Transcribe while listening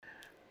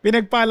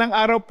Pinagpalang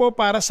araw po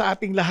para sa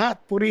ating lahat.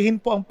 Purihin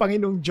po ang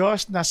Panginoong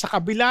Diyos na sa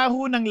kabila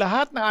ho ng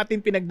lahat ng ating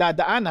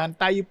pinagdadaanan,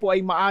 tayo po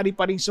ay maari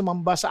pa rin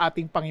sumamba sa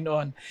ating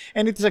Panginoon.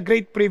 And it is a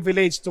great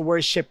privilege to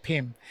worship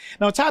Him.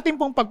 Now, sa ating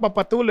pong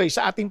pagpapatuloy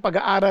sa ating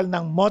pag-aaral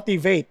ng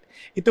Motivate,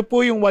 ito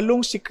po yung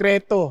 8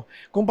 sikreto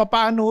kung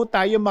paano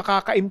tayo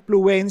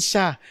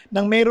makaka-impluwensya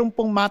ng mayroong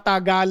pong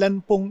matagalan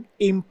pong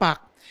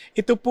impact.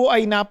 Ito po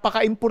ay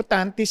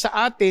napaka-importante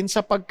sa atin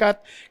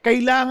sapagkat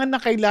kailangan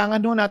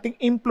ho nating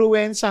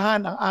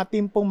impluwensahan ang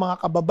ating pong mga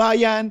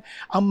kababayan,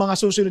 ang mga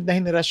susunod na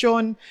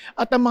henerasyon,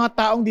 at ang mga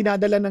taong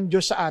dinadala ng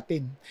Diyos sa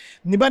atin.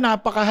 Di ba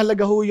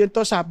napakahalaga ho yun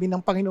to, sabi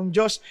ng Panginoong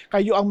Diyos,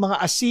 kayo ang mga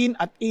asin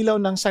at ilaw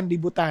ng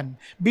sanlibutan.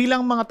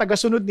 Bilang mga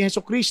tagasunod ni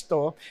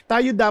Hesukristo,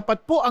 tayo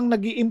dapat po ang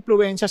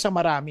nag-iimpluwensya sa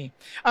marami.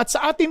 At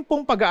sa ating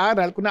pong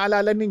pag-aaral, kung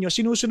naalala ninyo,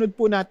 sinusunod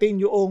po natin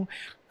yung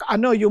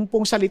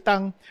pong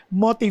salitang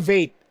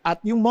motivate. At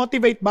yung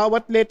motivate,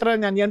 bawat letra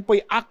niyan, yan po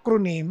ay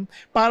acronym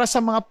para sa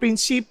mga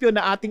prinsipyo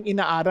na ating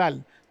inaaral.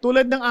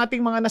 Tulad ng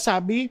ating mga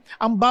nasabi,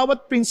 ang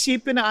bawat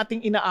prinsipyo na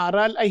ating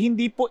inaaral ay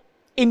hindi po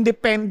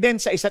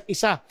independent sa isa't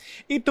isa.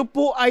 Ito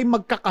po ay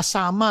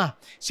magkakasama.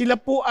 Sila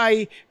po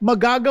ay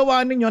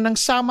magagawa ninyo ng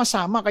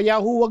sama-sama, kaya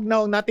huwag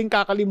na nating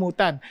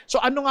kakalimutan. So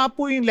ano nga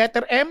po yung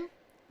letter M?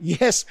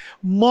 Yes,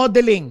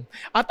 modeling.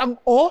 At ang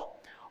O,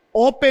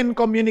 open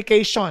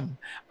communication.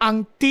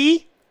 Ang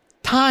T,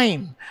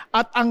 time.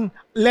 At ang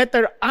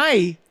letter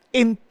I,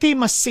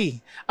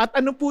 intimacy. At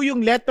ano po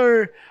yung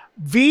letter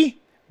V?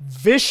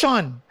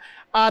 Vision.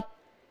 At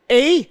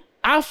A,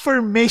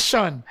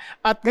 affirmation.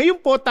 At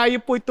ngayon po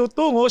tayo po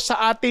itutungo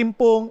sa ating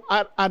pong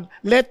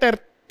letter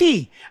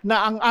T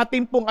na ang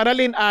ating pong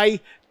aralin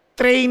ay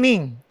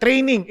training.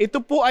 Training.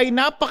 Ito po ay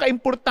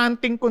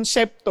napaka-importanting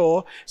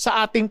konsepto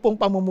sa ating pong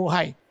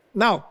pamumuhay.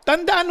 Now,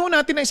 tandaan ho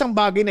natin ang isang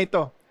bagay na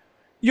ito.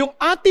 Yung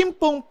ating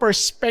pong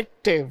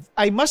perspective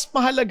ay mas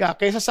mahalaga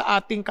kaysa sa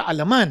ating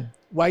kaalaman.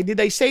 Why did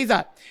I say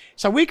that?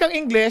 Sa wikang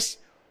English,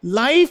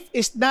 life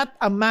is not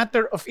a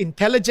matter of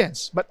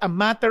intelligence, but a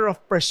matter of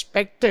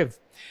perspective.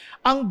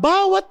 Ang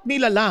bawat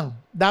nilalang,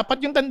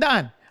 dapat yung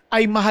tandaan,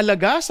 ay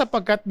mahalaga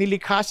sapagkat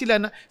nilikha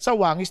sila sa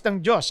wangis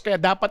ng Diyos. Kaya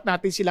dapat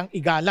natin silang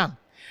igalang.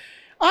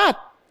 At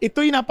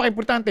ito'y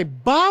napaka-importante,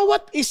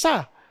 bawat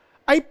isa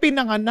ay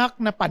pinanganak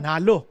na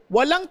panalo.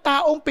 Walang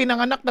taong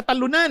pinanganak na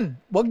talunan.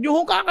 Huwag niyo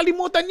hong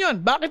kakalimutan yon.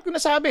 Bakit ko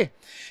nasabi?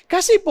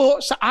 Kasi po,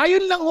 sa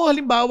ayon lang ho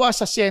halimbawa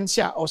sa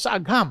siyensya o sa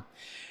agham,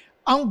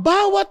 ang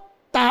bawat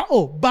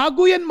tao,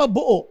 bago yan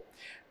mabuo,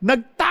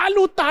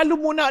 nagtalo-talo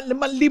muna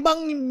 500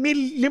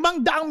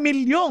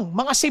 milyong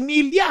mga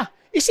semilya.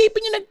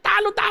 Isipin niyo,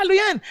 nagtalo-talo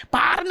yan.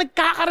 Parang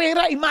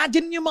nagkakarera.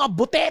 Imagine niyo mga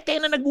butete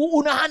na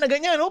nag-uunahan na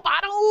ganyan. No?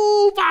 Parang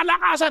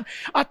palakasan.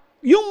 At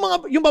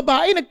yung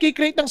babae,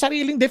 nagkikreate ng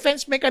sariling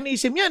defense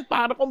mechanism yan.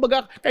 Para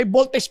kumbaga kay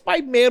Voltes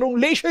 5, merong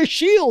laser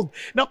shield.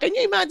 Now, can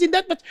you imagine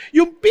that? But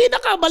yung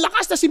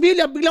pinakamalakas na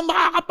sibilya, biglang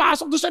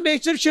makakapasok doon sa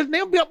laser shield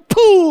na yun, biglang,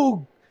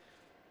 poof!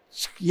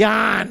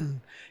 Yan.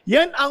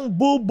 Yan ang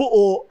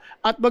bubuo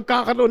at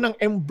magkakaroon ng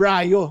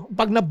embryo.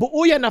 Pag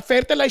nabuo yan,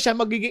 na-fertilize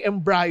yan, magiging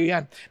embryo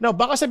yan. Now,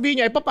 baka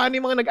sabihin niya, paano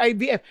yung mga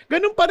nag-IVF?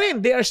 Ganun pa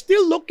rin. They are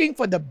still looking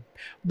for the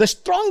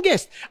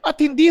strongest. At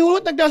hindi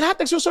ho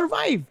lahat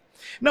nagsusurvive.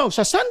 Now,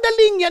 sa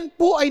sandaling yan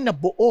po ay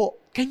nabuo.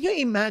 Can you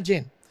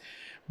imagine?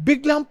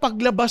 Biglang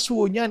paglabas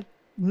ho niyan,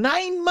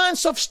 9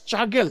 months of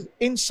struggle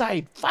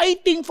inside,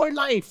 fighting for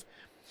life.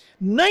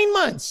 9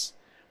 months.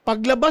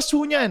 Paglabas ho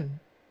niyan,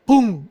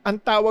 boom,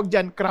 ang tawag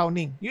dyan,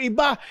 crowning. Yung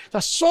iba,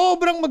 sa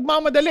sobrang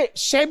magmamadali,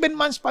 7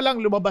 months pa lang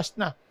lumabas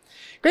na.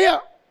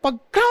 Kaya, pag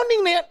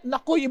crowning na yan,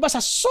 naku, iba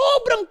sa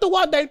sobrang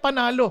tuwa dahil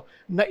panalo,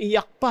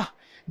 naiyak pa.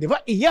 Di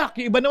ba?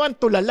 Iyak. Yung iba naman,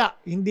 tulala.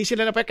 Hindi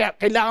sila kaya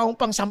kailangan mong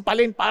pang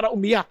sampalin para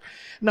umiyak.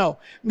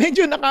 Now,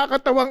 medyo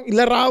nakakatawang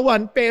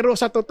ilarawan, pero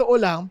sa totoo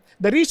lang,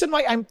 the reason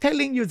why I'm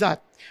telling you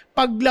that,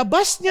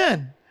 paglabas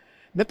niyan,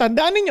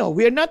 natandaan ninyo,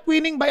 we are not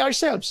winning by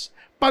ourselves.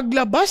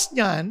 Paglabas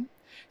niyan,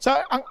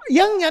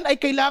 yan ay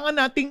kailangan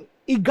nating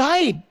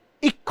i-guide,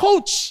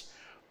 i-coach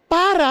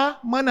para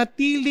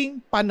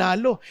manatiling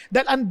panalo.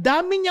 Dahil ang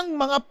dami niyang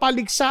mga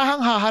paligsahang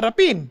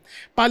haharapin.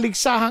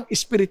 Paligsahang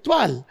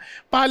espiritual,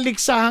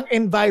 paligsahang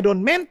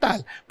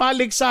environmental,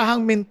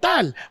 paligsahang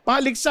mental,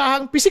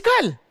 paligsahang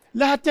pisikal.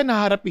 Lahat yan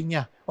haharapin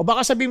niya. O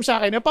baka sabihin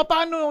sa akin,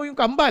 paano yung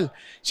kambal?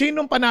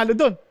 Sinong panalo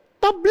doon?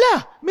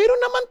 Tabla. Meron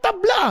naman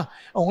tabla.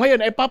 O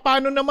ngayon,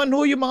 paano naman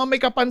ho yung mga may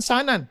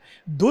kapansanan?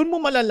 Doon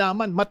mo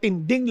malalaman,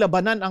 matinding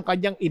labanan ang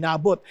kanyang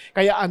inabot.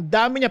 Kaya ang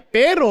dami niya,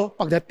 pero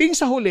pagdating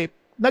sa huli,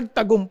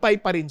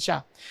 nagtagumpay pa rin siya.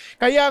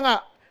 Kaya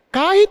nga,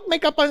 kahit may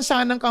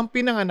kapansanan kang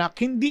pinanganak,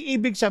 hindi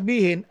ibig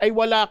sabihin ay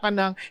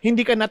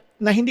hindi ka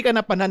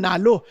na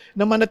pananalo,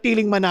 na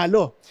manatiling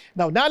manalo.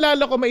 Now,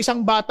 naalala ko may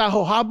isang bata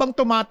ho, habang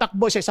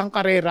tumatakbo sa isang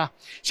karera,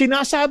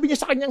 sinasabi niya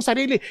sa kanyang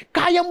sarili,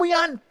 kaya mo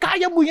yan,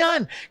 kaya mo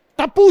yan.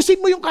 Tapusin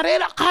mo yung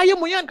karera, kaya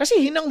mo yan. Kasi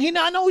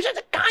hinang-hinanaw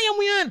siya, kaya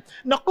mo yan.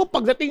 Naku,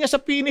 pagdating niya sa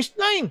finish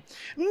line,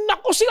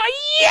 naku siya,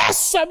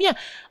 yes! Sabi niya,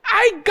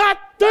 I got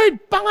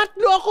third.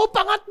 Pangatlo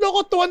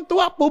ako,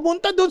 tuwan-tuwa.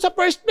 Pumunta doon sa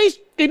first place,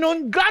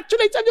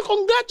 kinongratulate. Sabi niya,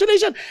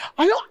 congratulations.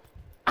 Ano,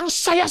 Ang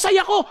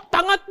saya-saya ko,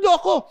 pangatlo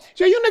ako.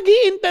 Siya yung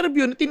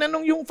nag-i-interview, na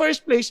tinanong yung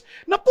first place,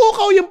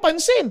 napukaw yung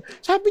pansin.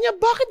 Sabi niya,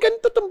 bakit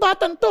ganito tong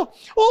batang to?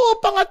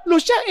 Oo, pangatlo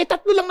siya,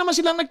 tatlo lang naman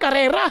silang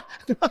nagkarera.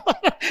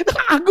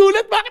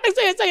 Nakakagulat, bakit ang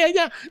saya-saya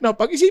niya? No,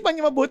 pag-isipan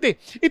niyo mabuti.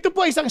 Ito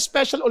po ay isang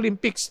Special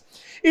Olympics.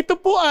 Ito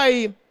po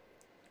ay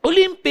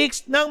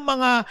Olympics ng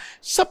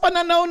sa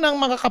pananaw ng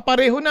mga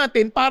kapareho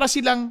natin, para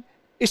silang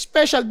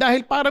special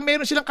dahil para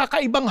meron silang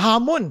kakaibang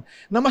hamon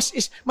na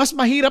mas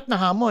mahirap na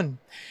hamon.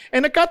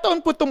 Nagkataon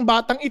po itong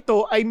batang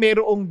ito ay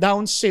mayroong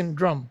Down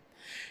syndrome.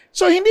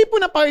 So hindi po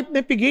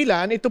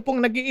napigilan, ito pong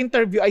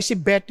nag-i-interview ay si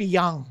Betty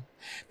Young.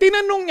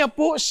 Tinanong niya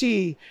po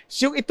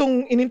yung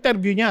itong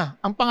in-interview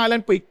niya, ang pangalan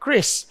po ay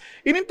Chris.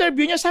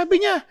 In-interview niya, sabi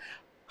niya,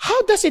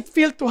 how does it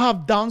feel to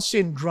have Down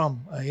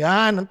syndrome?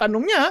 Ayan, ang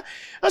tanong niya.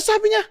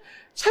 Sabi niya,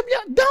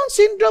 Down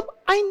syndrome,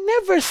 I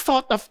never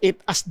thought of it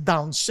as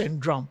Down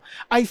syndrome.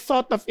 I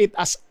thought of it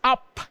as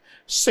up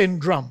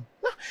syndrome.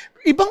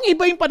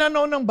 Ibang-iba yung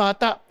pananaw ng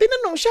bata.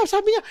 Tinanong siya,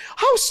 sabi niya,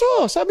 how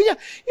so? Sabi niya,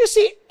 you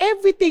see,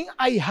 everything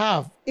I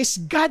have is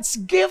God's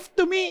gift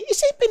to me.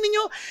 Isipin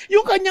niyo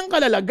yung kanyang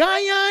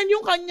kalalagayan,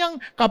 yung kanyang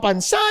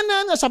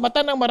kapansanan, na sa mata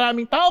ng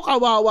maraming tao,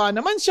 kawawa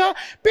naman siya,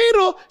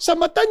 pero sa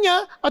mata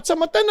niya at sa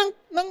mata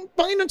ng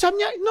Panginoon,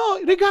 sabi niya, no,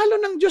 regalo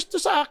ng Diyos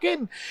to sa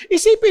akin.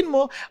 Isipin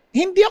mo,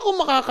 hindi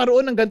ako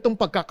makakaroon ng ganitong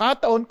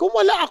pagkakataon kung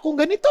wala akong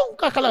ganitong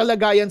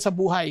kalalagayan sa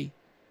buhay.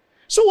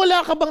 So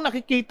wala ka bang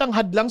nakikitang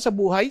hadlang sa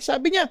buhay?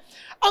 Sabi niya,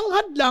 ang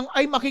hadlang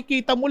ay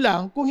makikita mo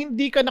lang kung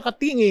hindi ka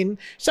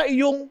nakatingin sa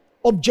iyong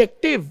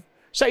objective,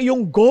 sa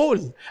iyong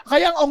goal.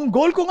 Kaya ang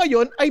goal ko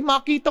ngayon ay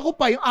makita ko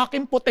pa yung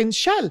aking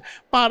potensyal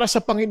para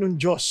sa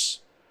Panginoon Diyos.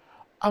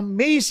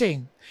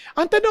 Amazing.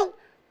 Ang tanong,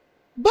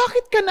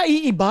 bakit ka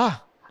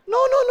naiiba? No,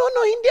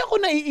 hindi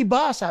ako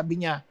naiiba,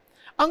 sabi niya.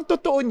 Ang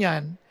totoo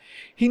niyan,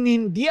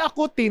 hindi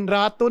ako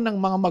tinrato ng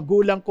mga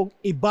magulang kong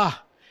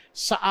iba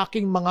sa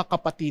aking mga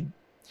kapatid.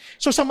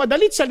 So sa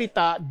madalit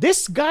salita,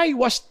 this guy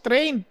was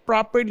trained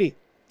properly.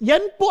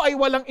 Yan po ay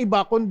walang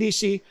iba kundi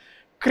si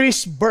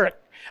Chris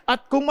Burke.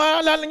 At kung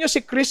maalala nyo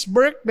si Chris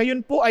Burke, ngayon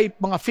po ay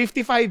mga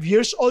 55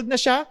 years old na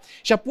siya.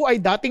 Siya po ay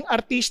dating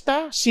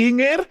artista,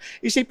 singer.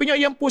 Isipin nyo,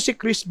 yan po si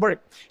Chris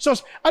Burke. So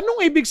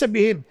anong ibig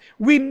sabihin?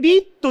 We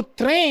need to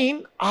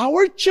train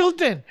our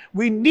children.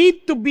 We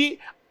need to be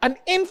an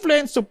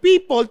influence to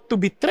people to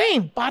be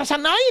trained para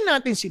sanayin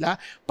natin sila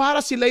para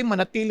sila'y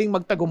manatiling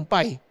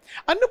magtagumpay.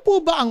 Ano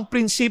po ba ang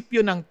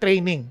prinsipyo ng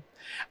training?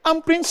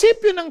 Ang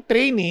prinsipyo ng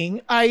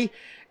training ay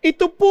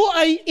ito po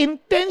ay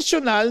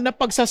intentional na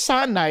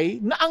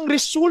pagsasanay na ang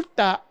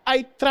resulta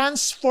ay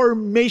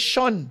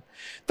transformation.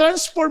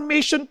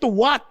 Transformation to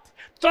what?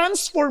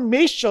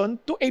 Transformation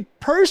to a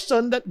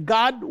person that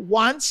God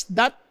wants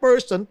that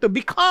person to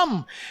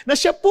become. Na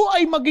siya po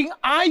ay maging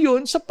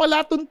ayon sa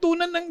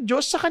palatuntunan ng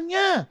Diyos sa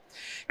kanya.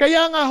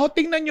 Kaya nga,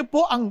 tingnan niyo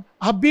po ang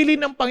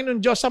habilin ng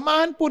Panginoon Diyos.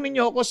 Samahan po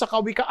ninyo ako sa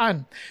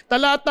Kawikaan.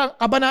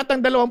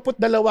 Kabanatang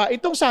 22,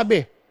 itong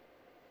sabi,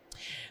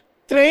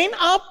 train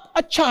up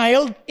a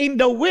child in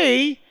the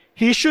way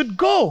he should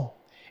go.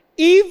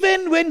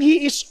 Even when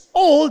he is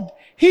old,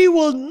 he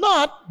will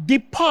not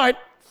depart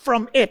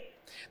from it.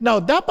 Now,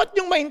 dapat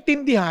yung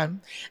maintindihan,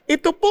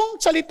 ito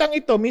pong salitang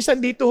ito, minsan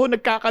dito ho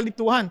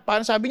nagkakalituhan.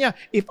 Parang sabi niya,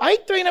 if I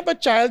train up a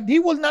child,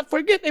 he will not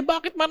forget.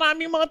 Bakit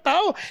maraming mga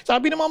tao?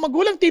 Sabi ng mga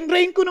magulang,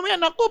 tinrain ko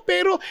naman yan ako,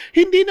 pero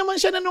hindi naman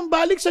siya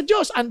nanumbalik sa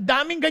Diyos. Ang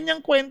daming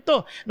ganyang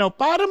kwento. Now,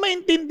 para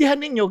maintindihan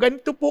ninyo,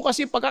 ganito po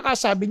kasi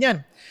pagkakasabi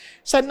niyan.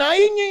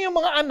 Sanayin niyo yung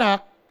mga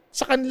anak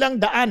sa kanilang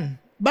daan.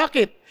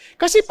 Bakit?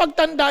 Kasi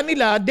pagtanda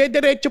nila,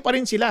 dederecho pa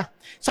rin sila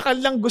sa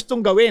kanilang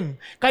gustong gawin.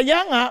 Kaya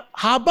nga,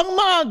 habang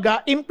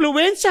maaga,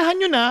 impluwensyahan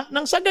nyo na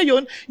nang sa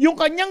gayon, yung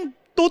kanyang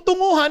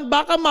tutunguhan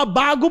baka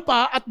mabago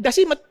pa at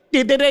kasi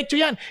didiretso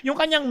yan. Yung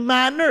kanyang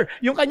manner,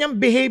 yung kanyang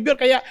behavior.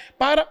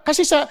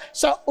 Kasi sa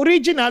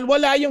original,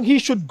 wala yung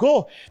he should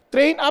go.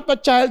 Train up a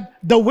child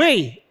the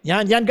way.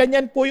 Yan,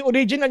 ganyan po yung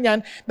original yan.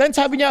 Then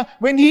sabi niya,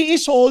 when he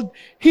is old,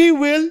 he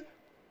will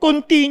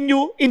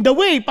continue in the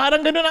way. Parang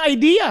gano'n ang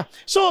idea.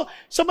 So,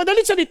 sa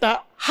madalit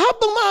salita,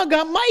 habang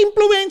maaga,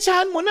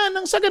 maimpluwensyahan mo na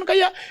ng sa ganun.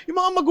 Kaya, yung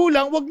mga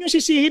magulang, huwag nyo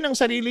sisihin ang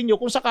sarili nyo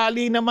kung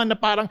sakali naman na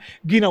parang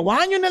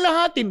ginawa nyo na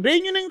lahat,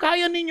 tinrain nyo na yung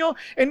kaya ninyo,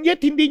 and yet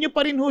hindi nyo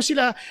pa rin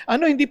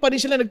hindi pa rin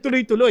sila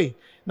nagtuloy-tuloy.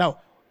 Now,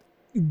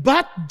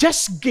 but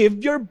just give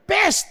your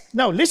best.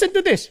 Now, listen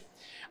to this.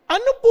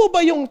 Ano po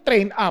ba yung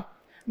train up?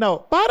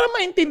 Now, para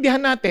maintindihan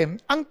natin,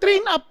 ang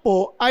train up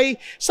po ay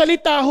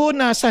salita ho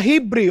na sa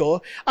Hebreo,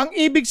 ang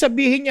ibig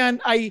sabihin niyan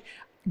ay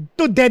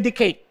to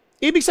dedicate.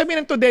 Ibig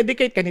sabihin ng to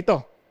dedicate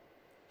ganito.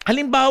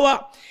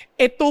 Halimbawa,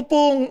 ito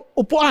pong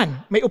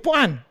upuan, may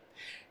upuan.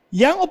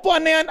 Yang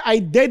upuan na yan ay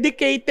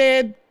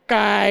dedicated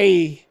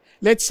kay,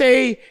 let's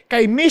say,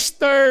 kay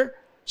Mr.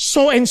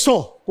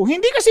 So-and-so. Kung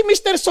hindi kasi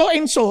Mr.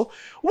 So-and-so,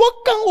 huwag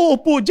kang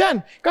uupo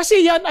dyan.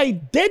 Kasi yan ay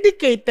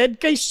dedicated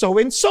kay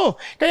so-and-so.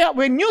 Kaya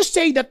when you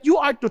say that you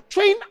are to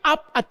train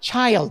up a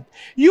child,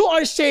 you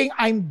are saying,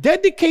 I'm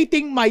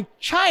dedicating my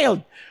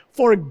child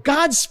for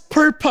God's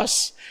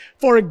purpose,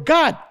 for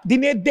God.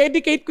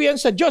 Dinededicate ko yan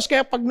sa Diyos.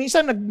 Kaya pag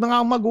minsan mga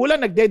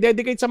magulang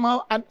nagde-dedicate sa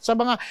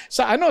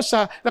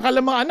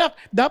nakalamang anak,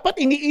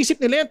 dapat iniisip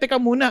nila yan, teka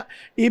muna.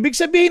 Ibig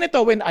sabihin nito,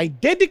 when I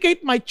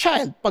dedicate my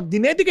child, pag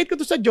dinedicate ko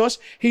to sa Diyos,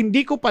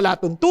 hindi ko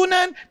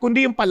palatuntunan,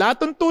 kundi yung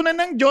palatuntunan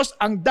ng Diyos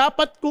ang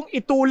dapat kong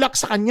itulak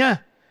sa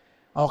Kanya.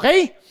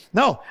 Okay?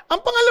 Now,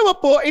 ang pangalawa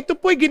po, ito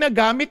po ay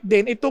ginagamit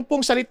din, ito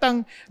pong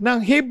salitang ng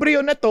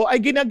Hebreo na to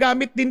ay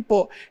ginagamit din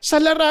po sa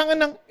larangan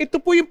ng,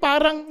 ito po yung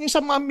parang yung sa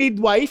mga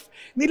midwife,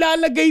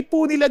 nilalagay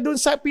po nila dun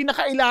sa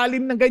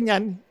pinakailalim ng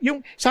ganyan,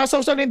 yung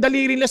sasawsaw ng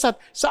daliri nila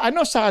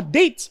sa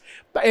dates,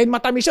 and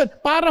matamis yun,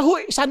 para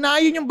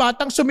sanayin yung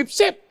batang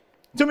sumipsip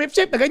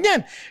na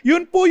ganyan.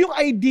 Yun po yung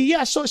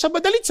idea. So, sa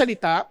madalit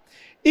salita,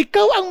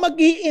 ikaw ang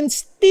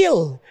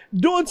mag-i-instill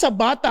doon sa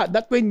bata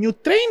that when you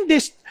train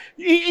this,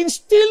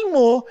 i-instill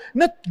mo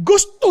na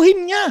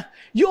gustuhin niya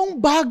yung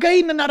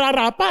bagay na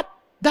nararapat.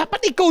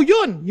 Dapat ikaw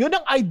yun. Yun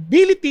ang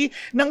ability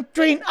ng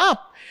train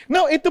up.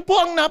 Now, ito po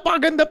ang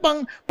napakaganda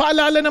pang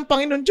paalala ng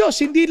Panginoon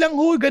Diyos. Hindi lang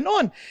ho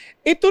ganoon.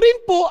 Ito rin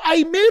po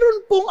ay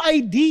meron pong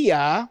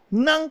idea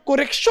ng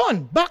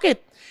koreksyon.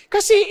 Bakit?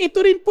 Kasi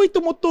ito rin po ay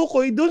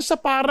tumutukoy doon sa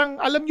parang,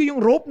 alam niyo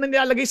yung rope na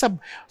nilalagay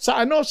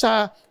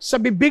sa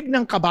bibig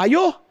ng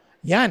kabayo.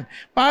 Yan.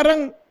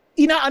 Parang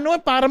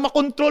para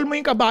makontrol mo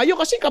yung kabayo.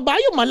 Kasi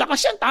kabayo,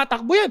 malakas yan,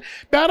 tatakbo yan.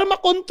 Para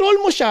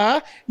makontrol mo siya,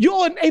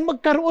 yun ay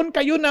magkaroon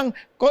kayo ng,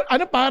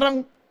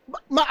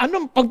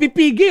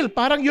 pagpipigil.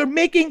 Parang you're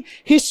making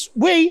his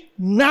way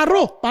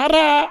narrow.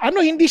 Para,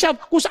 hindi siya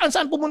kung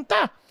saan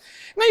pumunta.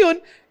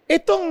 Ngayon,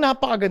 itong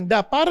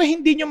napakaganda, para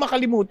hindi nyo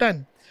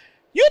makalimutan.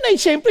 Yun ay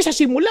siyempre sa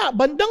simula,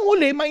 bandang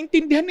huli,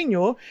 maintindihan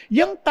ninyo,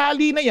 yung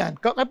tali na yan.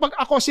 Kapag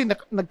ako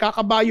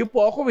nagkakabayo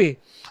po ako eh.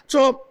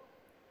 So,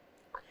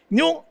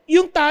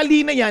 yung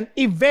tali na yan,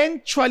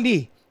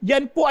 eventually,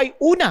 yan po ay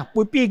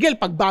pupigil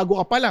pag bago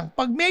ka pa lang.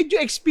 Pag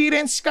medyo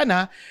experience ka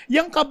na,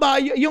 yung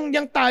kabayo, yung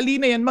tali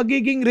na yan,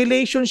 magiging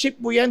relationship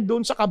mo yan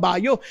doon sa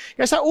kabayo.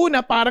 Kaya sa una,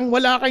 parang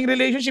wala kayong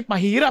relationship,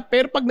 mahirap.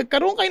 Pero pag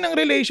nagkaroon kayo ng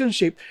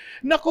relationship,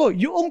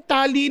 yung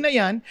tali na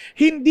yan,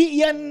 hindi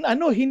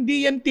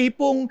yan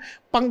tipong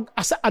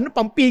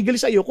pampigil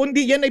sa iyo,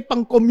 kundi yan ay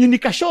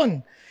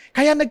pangkomunikasyon.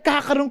 Kaya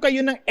nagkakaroon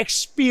kayo ng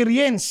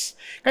experience.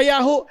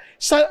 Kaya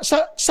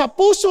sa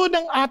puso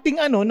ng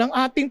ating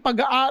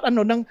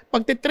ng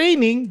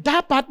pagte-training,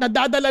 dapat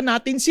nadadala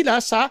natin sila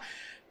sa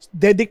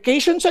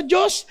dedication sa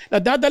Diyos,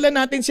 nadadala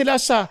natin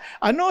sila sa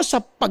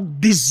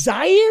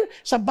pag-desire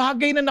sa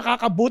bagay na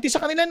nakakabuti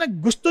sa kanila na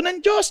gusto ng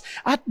Diyos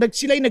at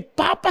sila'y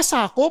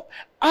nagpapasakop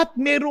at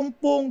meron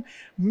pong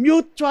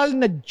mutual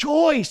na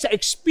joy sa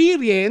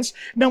experience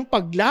ng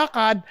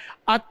paglakad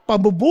at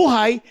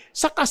pabubuhay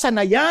sa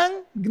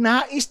kasanayang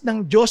nais ng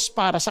Diyos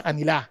para sa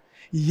kanila.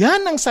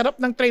 Yan ang sarap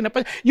ng train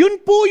up.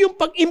 Yun po yung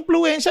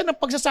pag-impluensya ng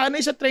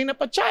pagsasanay sa train up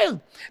a child.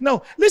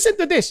 Now, listen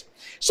to this.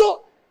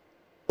 So,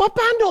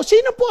 paano?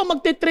 Sino po ang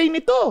magte-train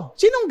nito?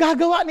 Sinong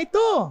gagawa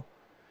nito?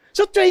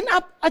 So, train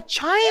up a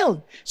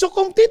child. So,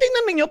 kung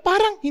titingnan ninyo,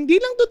 parang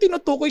hindi lang ito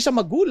tinutukoy sa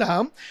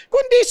magulang,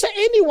 kundi sa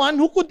anyone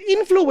who could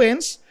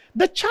influence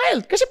the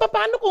child. Kasi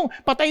paano kung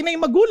patay na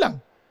yung magulang?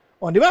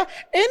 O, di ba?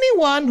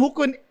 Anyone who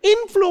can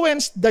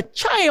influence the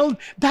child,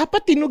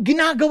 dapat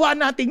ginagawa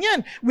natin yan.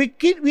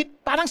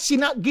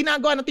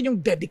 Ginagawa natin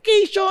yung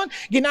dedication,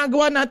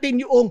 ginagawa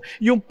natin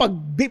yung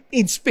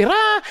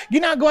pag-inspira,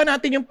 ginagawa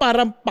natin yung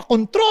parang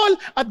pakontrol,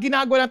 at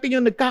ginagawa natin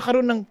yung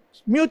nagkakaroon ng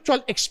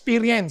mutual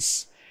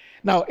experience.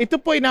 Now, ito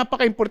po ay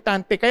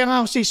napaka-importante. Kaya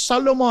nga si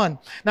Solomon,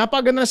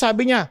 napaganda na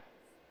sabi niya,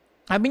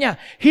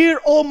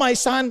 "Hear, O my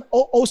son,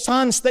 O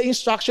sons, the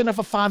instruction of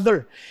a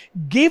father.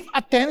 Give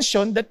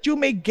attention that you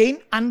may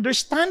gain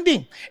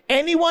understanding."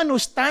 Anyone who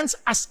stands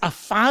as a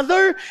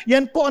father,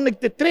 yan po ang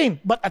nagtitrain.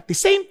 But at the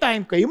same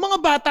time, kayo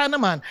mga bata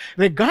naman,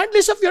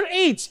 regardless of your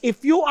age, if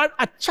you are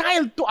a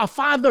child to a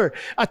father,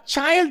 a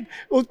child,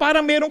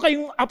 parang meron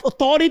kayong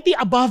authority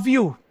above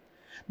you,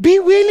 be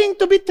willing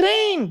to be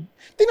trained.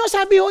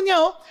 Sabi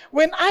niya,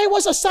 when I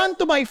was a son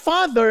to my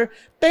father,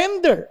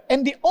 tender,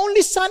 and the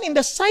only son in the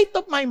sight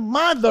of my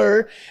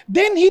mother,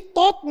 then he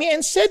taught me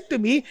and said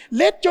to me,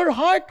 "Let your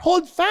heart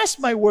hold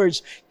fast my words.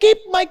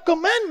 Keep my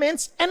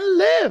commandments and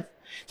live."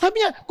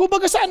 Sabi niya,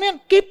 kumbaga saan yan?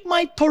 Keep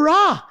my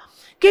Torah.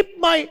 Keep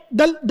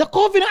the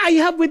covenant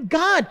I have with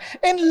God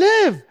and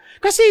live.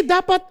 Kasi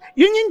dapat,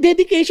 yun yung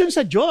dedication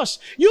sa Diyos.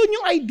 Yun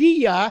yung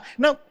idea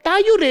na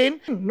tayo rin,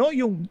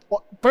 yung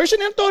person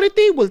in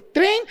authority will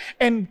train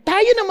and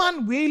tayo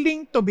naman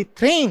willing to be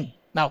trained.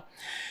 Now,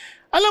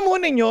 alam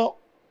mo ninyo,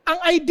 ang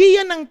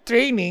idea ng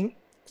training,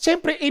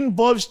 siyempre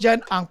involves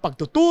dyan ang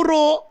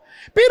pagtuturo,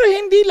 pero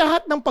hindi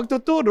lahat ng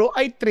pagtuturo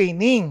ay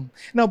training.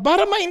 Now,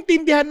 para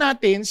maintindihan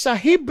natin sa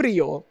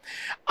Hebreo,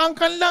 ang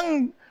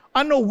kanilang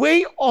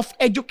way of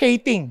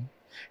educating,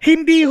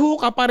 hindi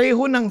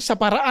kapareho sa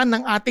paraan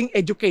ng ating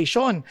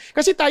education.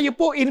 Kasi tayo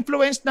po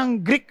influenced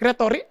ng Greek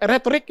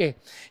rhetoric eh.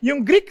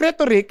 Yung Greek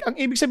rhetoric, ang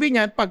ibig sabihin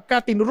niyan,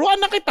 pagka tinuruan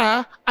na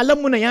kita,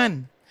 alam mo na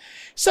yan.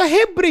 Sa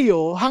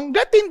Hebreo,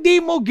 hanggat hindi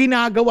mo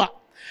ginagawa,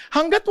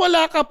 hanggat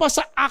wala ka pa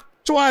sa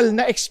actual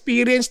na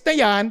experience na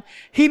yan,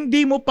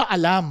 hindi mo pa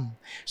alam.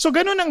 So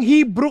ganun ang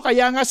Hebrew,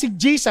 kaya nga si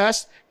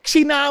Jesus,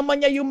 sinama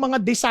niya yung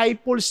mga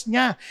disciples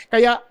niya.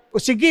 Kaya,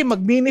 sige,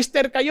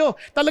 mag-minister kayo.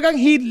 Talagang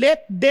He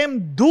let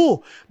them do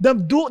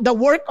the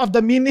work of the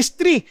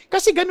ministry.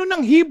 Kasi ganun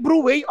ang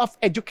Hebrew way of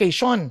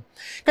education.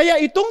 Kaya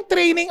itong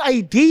training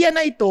idea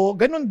na ito,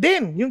 ganun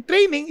din. Yung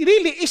training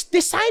really is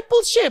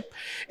discipleship.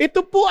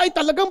 Ito po ay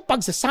talagang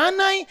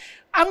pagsasanay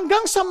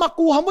hanggang sa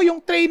makuha mo yung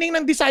training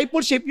ng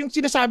discipleship, yung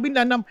sinasabi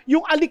na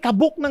yung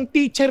alikabok ng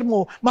teacher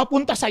mo,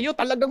 mapunta sa'yo,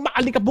 talagang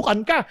maalikabukan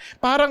ka.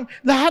 Parang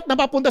lahat na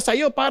mapunta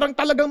sa'yo, parang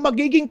talagang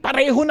magiging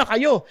pareho na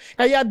kayo.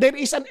 Kaya there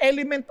is an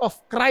element of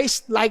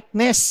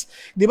Christ-likeness.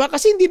 Di ba?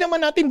 Kasi hindi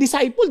naman natin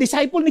disciple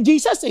ni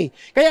Jesus eh.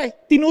 Kaya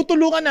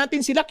tinutulungan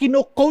natin sila,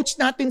 kino-coach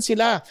natin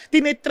sila,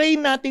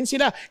 tinetrain natin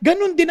sila.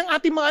 Ganun din ang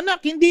ating mga anak.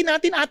 Hindi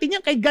natin atin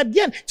yan, kay God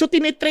yan. So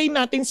tinetrain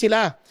natin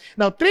sila.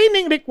 Now,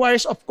 training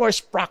requires of course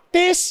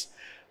practice.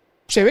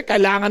 Siyempre,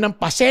 kailangan ng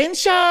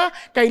pasensya,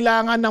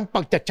 kailangan ng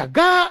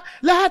pagtatyaga,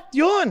 lahat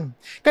yun.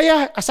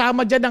 Kaya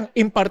kasama dyan ang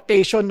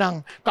impartation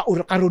ng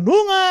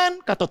karunungan,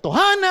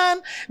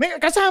 katotohanan,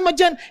 kasama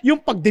dyan yung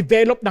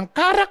pag-develop ng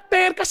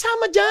karakter,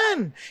 kasama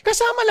dyan.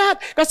 Kasama lahat.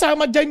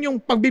 Kasama dyan yung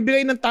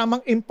pagbibigay ng tamang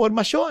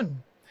impormasyon.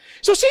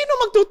 So, sino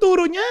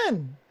magtuturo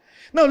niyan?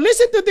 Now,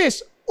 listen to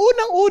this.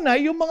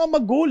 Unang-una, yung mga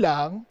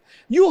magulang,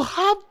 you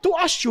have to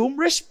assume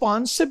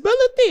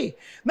responsibility.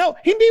 Now,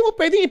 hindi mo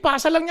pwedeng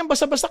ipasa lang yan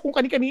basta-basta kung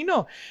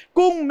kani-kanino.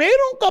 Kung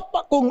meron ka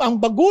pa, kung ang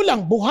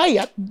magulang buhay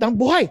at ng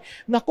buhay,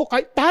 naku,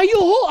 tayo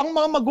ho, ang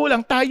mga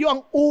magulang, tayo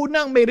ang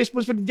unang may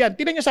responsibility dyan.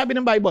 Tingnan niyo sabi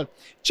ng Bible,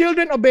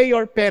 children, obey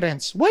your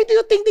parents. Why do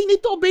you think they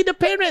need to obey the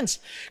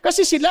parents?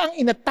 Kasi sila ang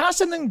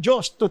inatasan ng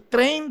Diyos to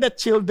train the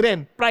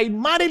children,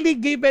 primarily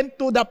given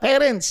to the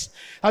parents.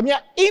 Sabi niya,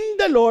 in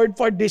the Lord,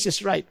 for this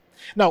is right.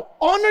 Now,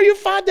 honor your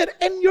father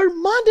and your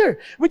mother,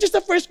 which is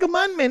the first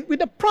commandment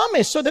with a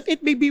promise so that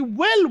it may be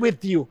well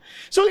with you.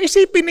 So,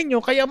 isipin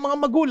ninyo, kaya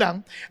mga magulang,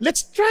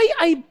 let's try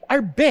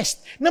our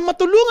best na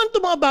matulungan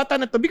itong mga bata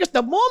na to because the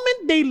moment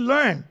they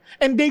learn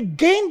and they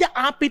gain the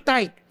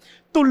appetite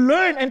to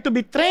learn and to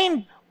be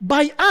trained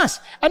by us,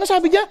 ano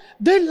sabi niya?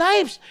 Their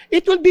lives,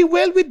 it will be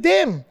well with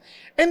them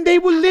and they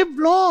will live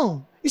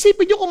long.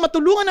 Isipin nyo kung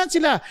matulungan natin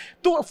sila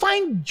to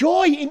find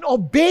joy in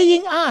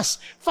obeying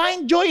us.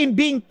 Find joy in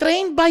being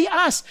trained by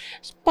us.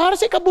 Para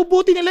sa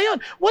kabubuti nila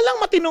yon.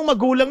 Walang matinong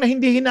magulang na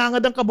hindi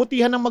hinangad ang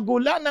kabutihan ng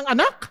magulang ng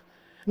anak.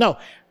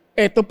 Now,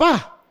 eto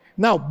pa.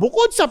 Now,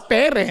 bukod sa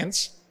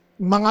parents,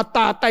 mga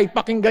tatay,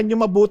 pakinggan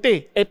nyo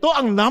mabuti. Ito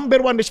ang number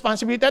one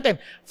responsibility natin.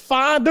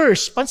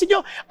 Fathers, pansin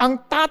nyo, ang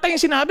tatay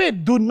yung sinabi,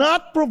 do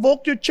not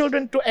provoke your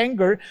children to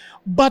anger,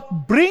 but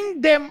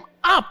bring them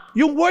up.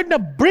 Yung word na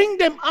bring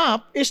them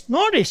up is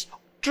notice.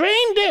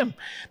 Train them.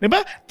 Diba?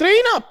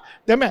 Train up.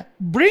 Diba?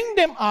 Bring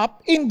them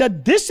up in the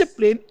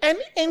discipline and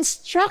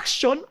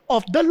instruction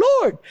of the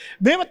Lord.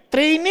 Diba?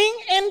 Training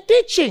and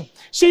teaching.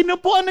 Sino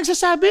po ang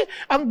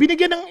nagsasabi? Ang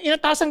binigyan ng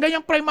inatasan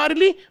ganyan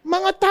primarily?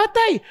 Mga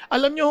tatay.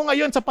 Alam nyo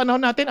ngayon sa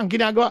panahon natin, ang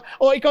ginagawa,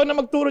 ikaw na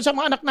magturo sa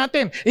mga anak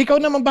natin.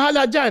 Ikaw na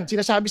magbahala dyan.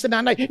 Sinasabi sa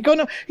nanay. Ikaw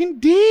na.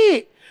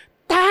 Hindi.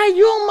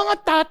 Tayong mga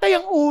tatay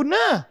ang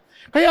una.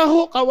 Kaya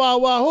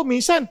kawawa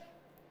minsan,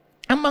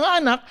 ang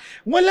mga anak,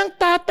 walang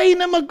tatay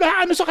na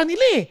mag-aano sa kanila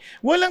eh.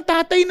 Walang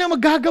tatay na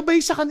maggagabay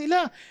sa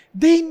kanila.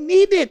 They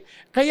need it.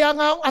 Kaya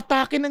nga ang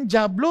atake ng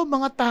dyablo,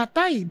 mga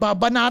tatay,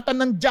 babanatan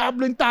ng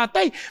dyablo yung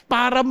tatay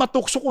para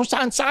matukso kung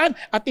saan-saan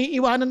at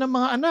iiwanan ng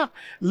mga anak.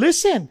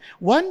 Listen,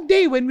 one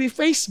day when we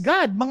face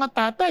God, mga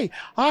tatay,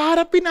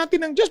 haharapin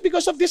natin ng Diyos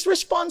because of this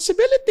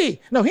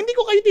responsibility. Now, hindi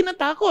ko kayo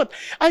tinatakot.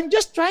 I'm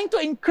just trying to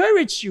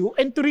encourage you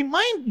and to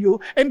remind you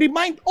and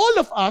remind all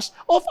of us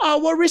of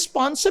our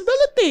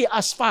responsibility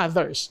as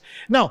fathers.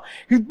 Now,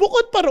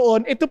 bukod pa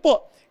roon, ito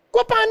po,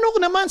 paano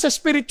naman sa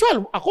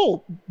spiritual?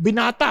 Ako,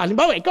 binata.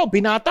 Halimbawa, ikaw,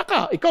 binata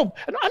ka. Ikaw,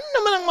 ano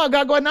naman ang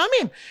magagawa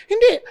namin?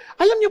 Hindi.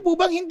 Alam niyo po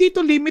bang hindi to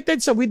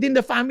limited sa within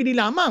the family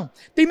lamang?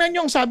 Tingnan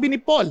niyo ang sabi ni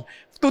Paul.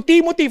 To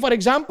Timothy, for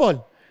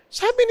example.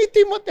 Sabi ni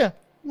Timothy,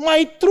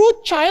 my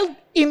true child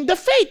in the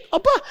faith.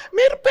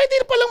 Pwede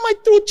palang my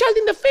true child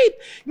in the faith.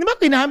 Di ba,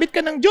 kinamit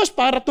ka ng Diyos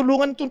para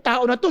tulungan itong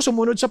tao na to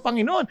sumunod sa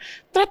Panginoon.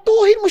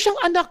 Tratuhin mo siyang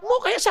anak mo,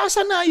 kaya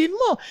sasanayin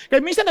mo.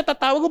 Kaya minsan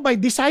natatawag ko by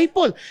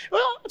disciple.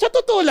 Well, sa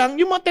totoo lang,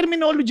 yung mga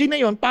terminology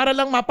na yon para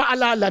lang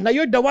mapaalala na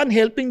you're the one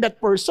helping that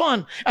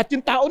person. At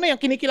yung tao na yan,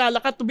 kinikilala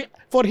ka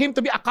for him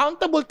to be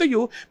accountable to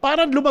you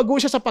para lumago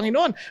siya sa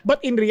Panginoon.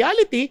 But in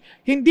reality,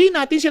 hindi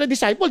natin sila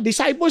disciple.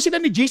 Disciple sila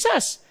ni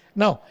Jesus.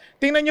 Now,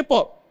 tingnan niyo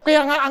po,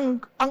 kaya nga,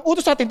 ang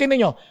utos natin, tingnan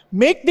nyo,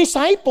 make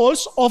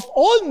disciples of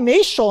all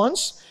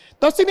nations,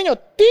 tapos tingnan nyo,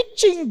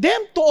 teaching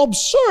them to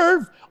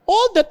observe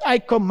all that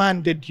I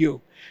commanded you.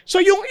 So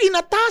yung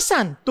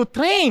inatasan to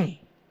train,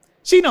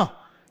 sino?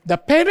 The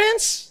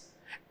parents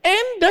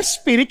and the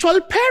spiritual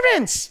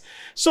parents.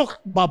 So,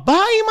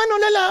 babae man o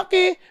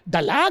lalaki,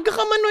 dalaga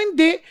ka man o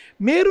hindi,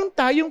 meron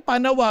tayong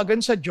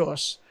panawagan sa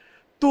Diyos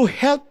to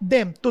help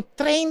them, to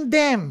train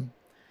them.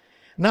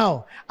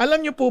 Now, alam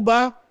nyo po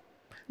ba,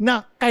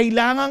 na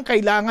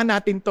kailangan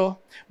natin to.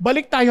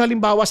 Balik tayo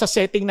halimbawa sa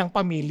setting ng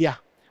pamilya.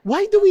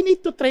 Why do we need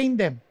to train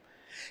them?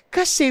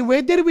 Kasi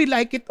whether we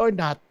like it or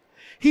not,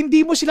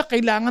 hindi mo sila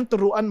kailangan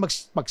turuan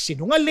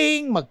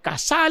magsinungaling,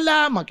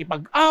 magkasala,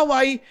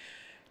 makipag-away.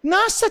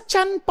 Nasa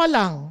tiyan pa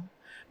lang,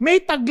 may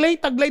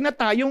taglay-taglay na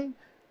tayong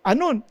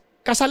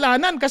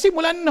kasalanan. Kasi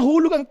mula na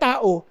nahulog ang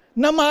tao,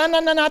 namanan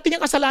na natin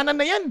yung kasalanan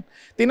na yan.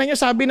 Tingnan nyo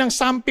sabi ng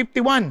Psalm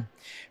 51,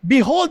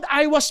 Behold,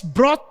 I was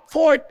brought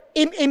forth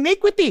in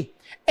iniquity,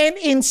 and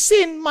in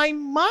sin my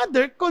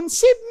mother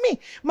conceived me.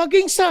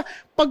 Maging sa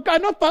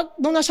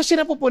nung nasa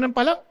sinapupunan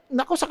pa lang,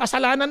 sa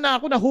kasalanan na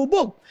ako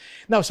nahubog.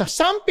 Now, sa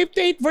Psalm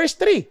 58 verse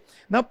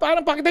 3, na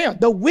parang pakita nyo,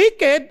 the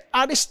wicked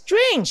are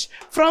estranged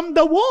from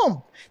the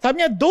womb.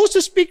 Sabi niya, those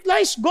who speak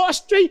lies go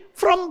astray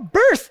from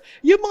birth.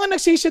 Yung mga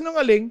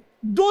nagsisinungaling,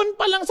 doon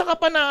pa lang sa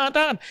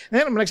kapanatan.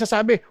 Ngayon,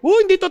 nagsasabi,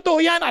 hindi totoo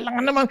yan.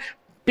 Alangan naman,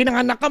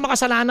 pinanganak ka,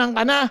 makasalanan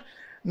ka na.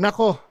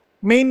 Nako,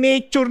 may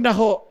nature na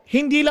ho.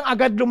 Hindi lang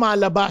agad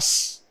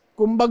lumalabas.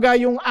 Kumbaga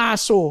yung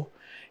aso,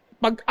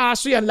 pag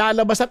aso yan,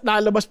 lalabas at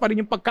lalabas pa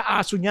rin yung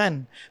pagkaaso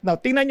niyan. Now,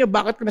 tingnan nyo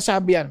bakit ko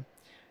nasabi yan.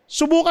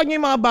 Subukan nyo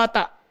yung mga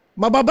bata.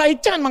 Mababait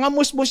yan, mga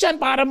musmus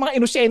yan, para mga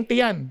inosente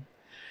yan.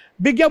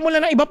 Bigyan mo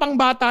lang ng iba pang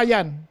bata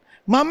yan.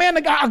 Mamaya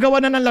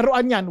nag-aagawan na ng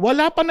laruan yan.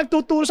 Wala pa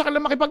nagtuturo sa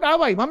kanila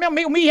makipag-away. Mamaya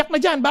may umiiyak na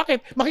dyan.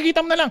 Bakit?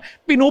 Makikita mo na lang,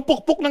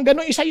 pinupukpuk ng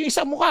gano'n, isa yung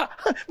isa mukha.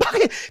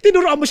 Bakit?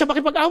 Tinuruan mo siya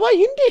makipag-away?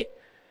 Hindi.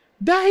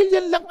 Dahil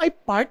yan lang ay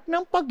part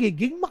ng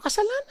pagiging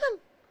makasalanan.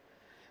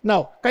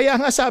 Now, kaya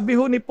nga sabi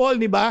ho ni Paul,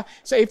 di ba?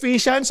 Sa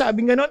Ephesians,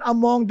 sabi nga nun,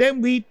 among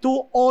them we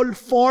too all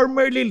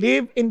formerly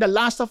live in the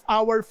lust of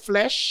our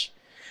flesh.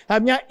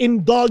 Sabi niya,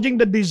 indulging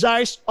the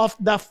desires of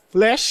the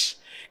flesh.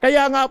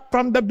 Kaya nga,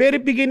 from the very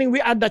beginning,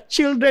 we are the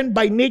children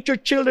by nature,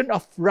 children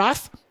of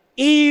wrath,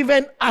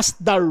 even as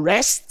the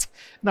rest.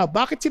 Now,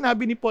 bakit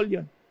sinabi ni Paul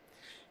yun?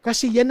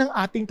 Kasi yan ang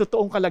ating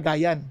totoong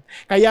kalagayan.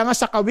 Kaya nga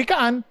sa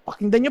Kawikaan,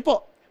 pakinggan niyo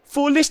po,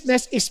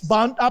 foolishness is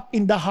bound up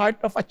in the heart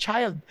of a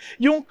child.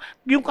 Yung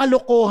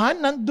kalokohan,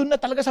 nandun na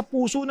talaga sa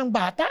puso ng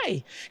bata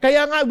eh.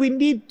 Kaya nga,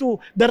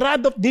 the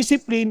rod of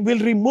discipline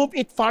will remove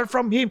it far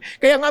from him.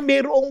 Kaya nga,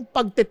 mayroong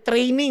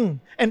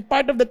pagte-training. And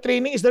part of the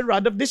training is the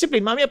rod of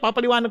discipline. Mamaya,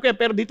 papaliwanag ko yan,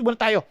 pero dito muna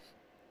tayo.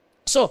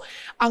 So,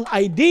 ang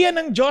idea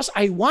ng Diyos,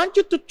 I want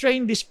you to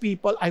train these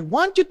people. I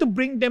want you to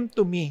bring them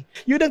to me.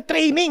 Yun ang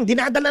training.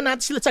 Dinadala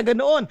natin sila sa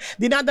ganoon.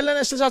 Dinadala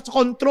natin sila sa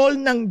control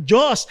ng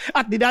Diyos.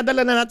 At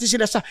dinadala natin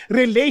sila sa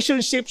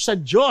relationship sa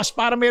Diyos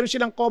para meron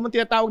silang common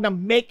tinatawag na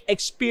make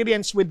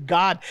experience with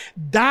God.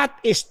 That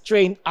is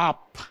train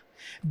up.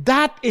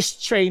 That is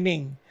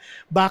training.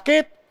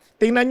 Bakit?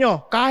 Tingnan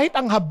nyo, kahit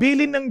ang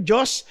habilin ng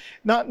Diyos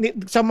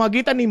sa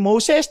magitan ni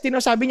Moses,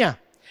 sabi niya,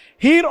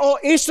 Hear, O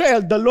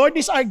Israel, the Lord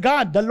is our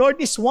God, the Lord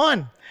is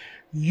one.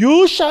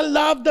 You shall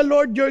love the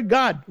Lord your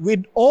God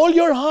with all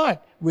your heart,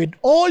 with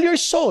all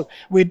your soul,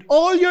 with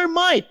all your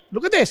might.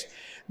 Look at this.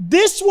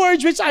 These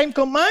words which I am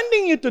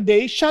commanding you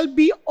today shall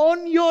be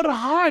on your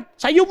heart.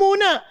 Sa'yo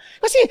muna.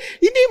 Kasi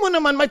hindi mo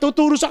naman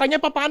matuturo sa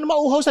kanya paano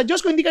mauhaw sa Diyos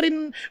kung hindi ka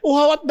rin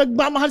uhaw at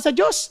nagmamahal sa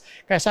Diyos.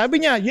 Kaya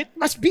sabi niya, it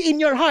must be in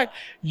your heart.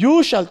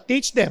 You shall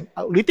teach them.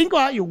 Ulitin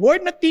ko yung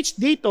word na teach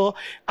dito,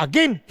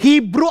 again,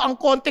 Hebrew ang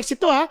context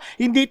ito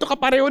Hindi ito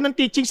kapareho ng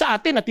teaching sa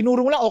atin na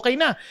tinuro mo lang, okay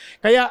na.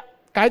 Kaya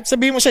kahit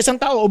sabihin mo sa isang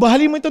tao,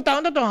 bahalin mo itong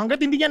tao na to,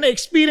 hanggat hindi niya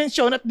na-experience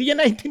yun at hindi niya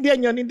na-intindihan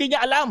yun, hindi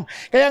niya alam.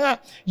 Kaya nga,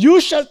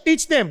 you shall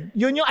teach them.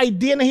 Yun yung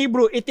idea ng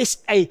Hebrew. It is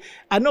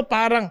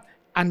parang,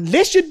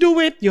 unless you do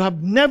it, you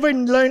have never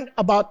learned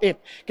about it.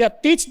 Kaya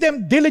teach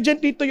them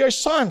diligently to your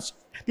sons.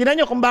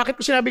 Tingnan nyo kung bakit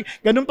ko sinabi,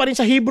 ganun pa rin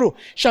sa Hebrew.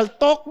 Shall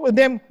talk with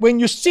them when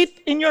you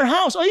sit in your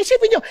house. O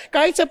isipin nyo,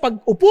 kahit sa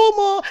pag-upo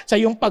mo, sa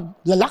iyong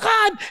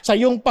paglalakad, sa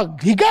iyong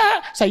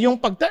paghiga, sa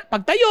iyong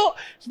pagtayo,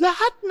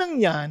 lahat ng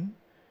yan,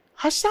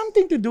 has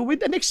something to do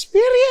with an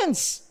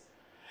experience.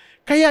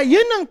 Kaya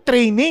yan ang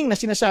training na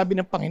sinasabi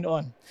ng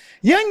Panginoon.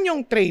 Yan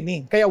yung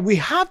training. Kaya we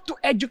have to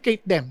educate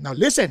them. Now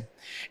listen,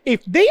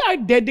 if they are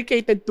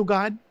dedicated to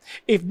God,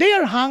 if they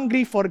are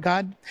hungry for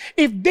God,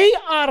 if they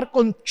are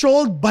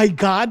controlled by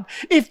God,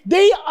 if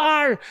they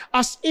are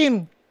as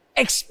in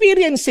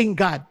experiencing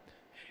God,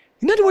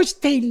 in other words,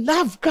 they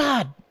love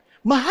God.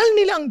 Mahal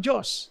nila ang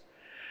Diyos.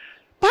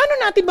 Paano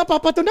natin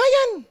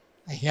mapapatunayan?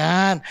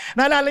 Ayan.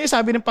 Naalala niyo,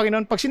 sabi ng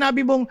Panginoon, pag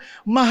sinabi mong,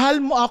 mahal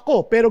mo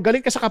ako, pero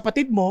galit ka sa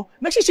kapatid mo,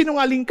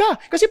 nagsisinungaling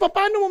ka. Kasi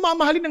paano mo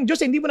mamahalin ng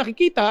Diyos, hindi mo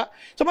nakikita,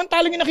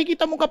 samantalang yung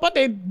nakikita mong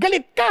kapatid,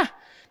 galit ka.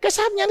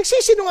 Kasi sabi niya,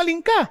 nagsisinungaling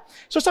ka.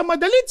 So sa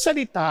madalit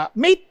salita,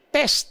 may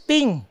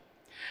testing.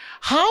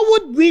 How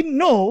would we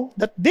know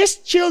that these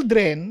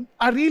children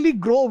are really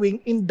growing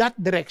in that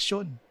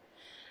direction?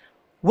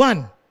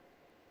 One,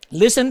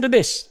 listen to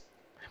this.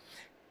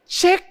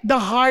 Check the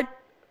heart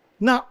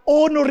na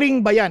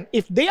honoring ba yan?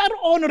 If they are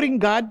honoring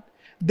God,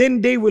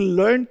 then they will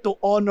learn to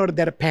honor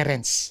their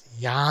parents.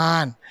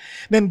 Yan.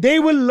 Then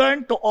they will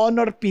learn to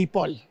honor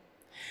people.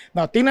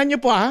 Now, tingnan nyo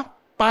po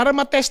para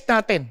matest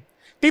natin.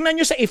 Tingnan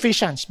nyo sa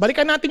Ephesians.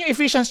 Balikan natin yung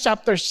Ephesians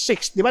chapter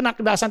 6. Di ba?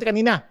 Nakadasan natin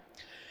kanina.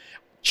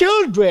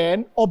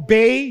 Children,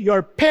 obey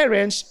your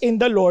parents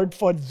in the Lord,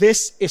 for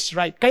this is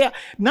right. Kaya,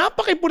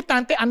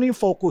 napaka-importante ano yung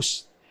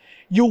focus.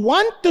 You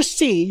want to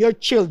see your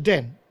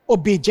children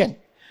obedient.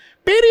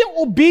 Pero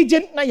yung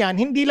obedient na yan,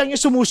 hindi lang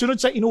yung sumusunod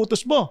sa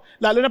inuutos mo.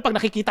 Lalo na pag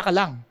nakikita ka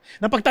lang.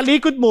 Na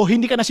pagtalikod mo,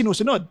 hindi ka na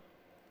sinusunod.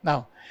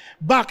 Now,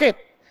 bakit?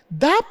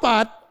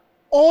 Dapat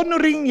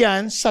honoring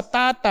yan sa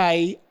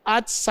tatay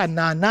at sa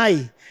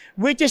nanay,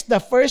 which is the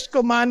first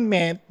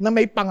commandment na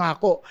may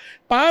pangako.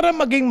 Para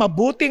maging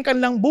mabuting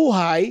kanilang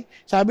buhay,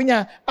 sabi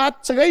niya, at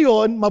sa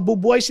gayon,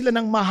 mabubuhay sila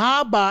ng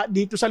mahaba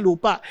dito sa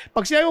lupa.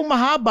 Pag sila yung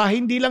mahaba,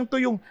 hindi lang to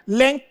yung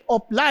length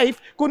of life,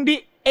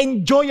 kundi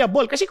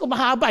enjoyable. Kasi kung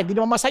mahaba, hindi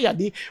naman masaya,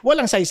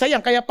 walang saysayang.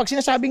 Kaya pag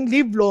sinasabing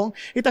live long,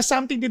 it has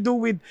something to do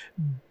with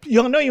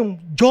yung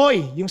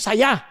joy, yung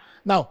saya.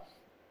 Now,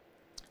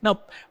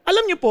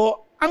 alam niyo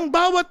po, ang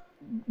bawat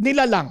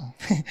nilalang,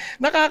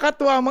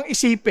 nakakatuwa mang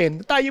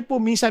isipin, tayo po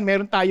minsan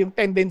meron tayong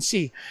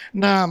tendency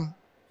na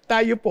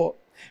tayo po,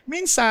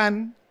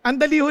 minsan, ang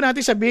dali ho natin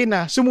sabihin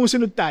na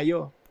sumusunod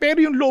tayo. Pero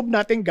yung loob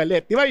natin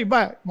galit. Di ba?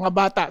 Iba, mga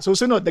bata,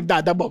 susunod,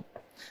 nagdadabog.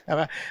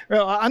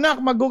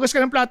 Anak, maghugas ka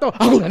ng plato.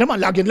 Ako na naman,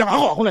 lagyan lang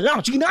ako na lang.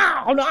 Sige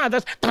na, ako na.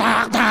 Tapos,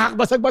 tak,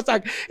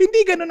 basag-basag. Hindi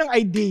ganun ang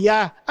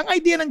idea. Ang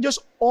idea ng Diyos,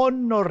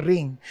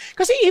 honoring.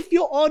 Kasi if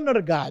you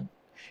honor God,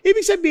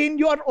 ibig sabihin,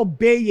 you are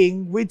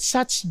obeying with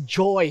such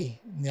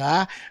joy.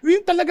 Yeah?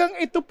 Yung talagang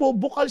ito po,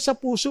 bukal sa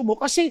puso mo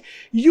kasi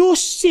you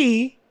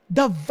see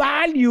the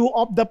value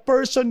of the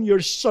person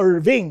you're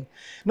serving.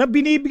 Na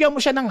binibigyan mo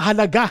siya ng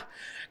halaga.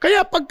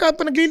 Kaya pagka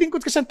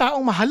naglilingkod ka sa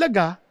taong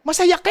mahalaga,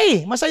 masaya ka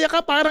eh. Masaya ka,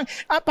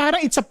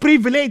 parang it's a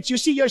privilege. You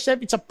see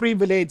yourself, it's a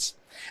privilege.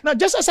 Now,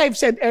 just as I've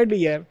said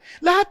earlier,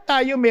 lahat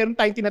tayo meron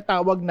tayong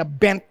tinatawag na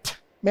bent.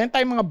 Meron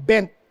tayong mga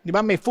bent. Di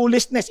ba? May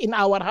foolishness in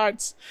our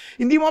hearts.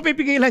 Hindi mo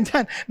mapipigilan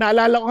dyan.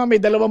 Naalala ko nga may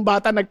 2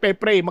 bata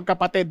nagpe-pray,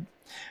 magkapatid.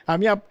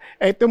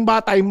 Itong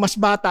bata, yung mas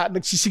bata,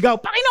 nagsisigaw,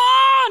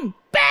 Panginoon!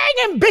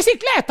 Pengeng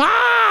bisikleta!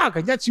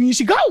 Ganyan,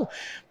 sumisigaw.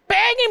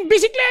 Pengeng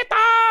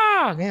bisikleta!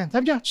 Ganyan.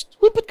 Sabi niya,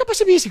 uy, ba't ka pa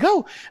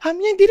sumisigaw? Sabi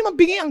niya, hindi naman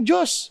bingi ang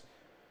Diyos.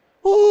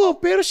 Oo,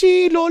 pero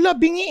si Lola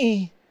bingi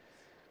eh.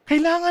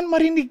 Kailangan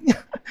marinig niya.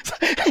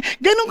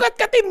 Ganun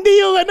katindi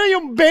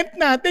yung bent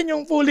natin,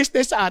 yung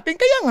foolishness sa atin.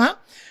 Kaya nga,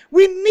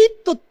 we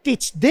need to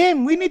teach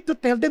them. We need to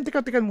tell them,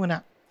 teka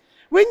muna.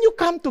 When you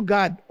come to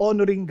God,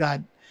 honoring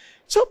God,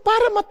 so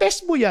para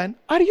matest mo yan,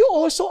 are you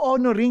also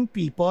honoring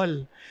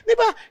people? Di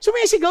ba?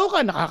 Sumisigaw ka,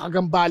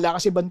 nakakagambala ka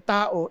sa ibang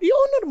tao,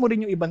 i-honor mo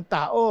rin yung ibang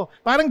tao.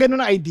 Parang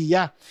ganun na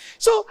idea.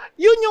 So,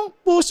 yun yung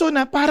puso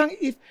na parang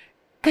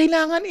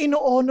kailangan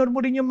ino-honor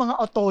mo rin yung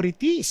mga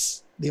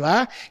authorities. Di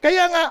ba?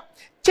 Kaya nga,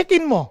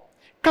 check-in mo.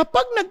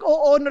 Kapag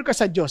nag-o-honor ka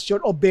sa Diyos,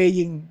 you're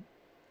obeying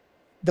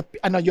the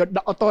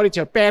authority,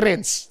 your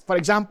parents. For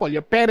example,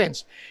 your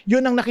parents.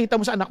 Yun ang nakita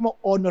mo sa anak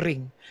mo,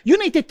 honoring. Yun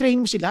ang iti-train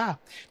mo sila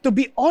to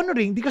be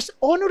honoring because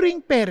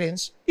honoring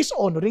parents is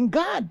honoring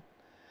God.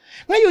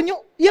 Ngayon,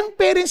 yung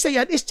parents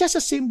na yan is just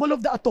a symbol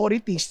of the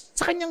authorities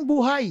sa kanyang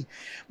buhay.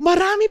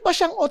 Marami pa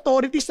siyang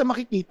authorities na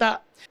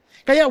makikita.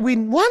 Kaya we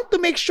want to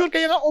make sure,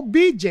 kaya nga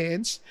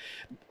obedience,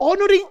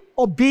 honoring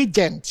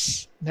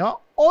obedience.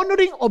 No?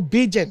 Honoring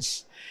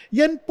obedience.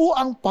 Yan po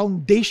ang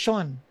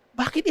foundation.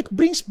 Bakit? It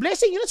brings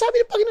blessing. Yun ang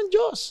sabi ng Panginoon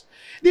Diyos.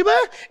 Di ba?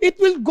 It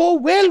will go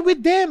well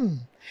with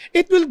them.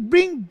 It will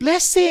bring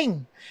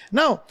blessing.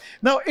 Now,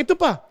 ito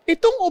pa.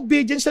 Itong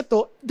obedience na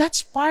to,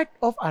 that's part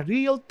of a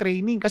real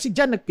training. Kasi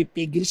dyan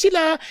nagpipigil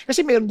sila,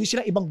 kasi mayroon din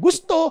sila ibang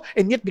gusto,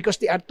 and yet because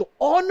they are to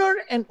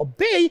honor and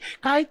obey,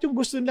 kahit yung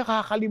gusto nila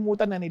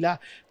kakalimutan na nila,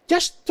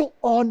 just to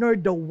honor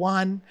the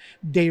one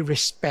they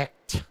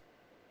respect.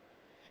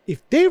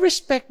 If they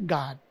respect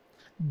God,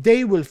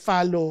 they will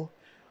follow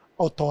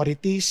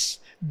authorities.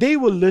 They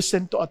will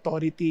listen to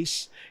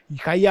authorities.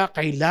 Kaya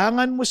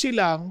kailangan mo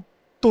silang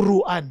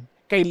turuan.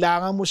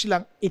 Kailangan mo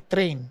silang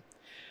i-train.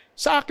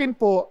 Sa akin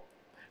po,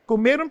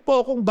 kung meron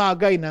po akong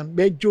bagay na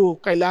medyo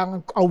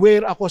kailangan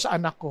aware ako sa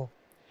anak ko,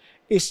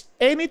 is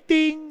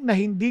anything na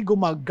hindi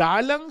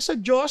gumagalang sa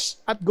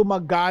Diyos at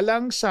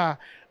gumagalang sa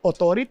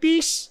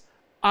authorities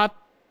at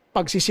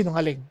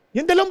pagsisinungaling.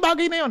 Yung 2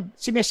 bagay na yun,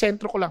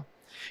 sinesentro ko lang.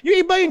 Yung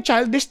iba yung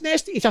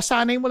childishness,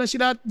 isasanay mo lang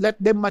sila, let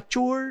them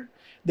mature,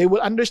 they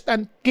will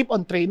understand, keep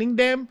on training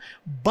them.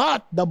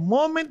 But the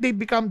moment they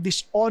become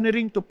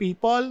dishonoring to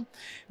people,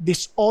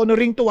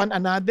 dishonoring to one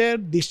another,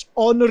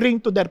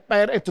 dishonoring to their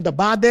parent, to the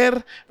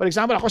mother. For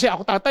example,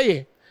 ako tatay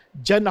eh.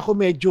 Diyan ako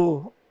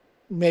medyo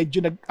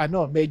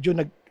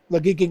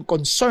nagiging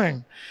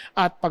concern.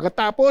 At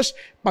pagkatapos,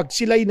 pag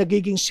sila'y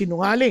nagiging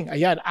sinungaling,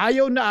 ayan,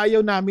 ayaw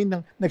namin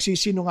ng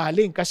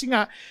nagsisinungaling. Kasi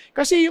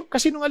yung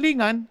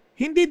kasinungalingan,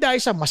 hindi dahil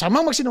sa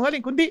masamang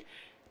magsinungaling, kundi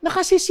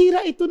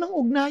nakasisira ito ng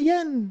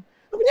ugnayan.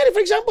 Kunyari,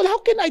 for example, how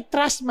can I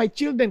trust my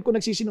children kung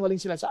nagsisinungaling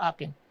sila sa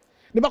akin?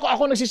 Di ba kung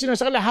ako nagsisinungaling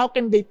sa kanila, how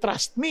can they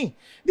trust me?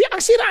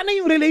 Ang sira na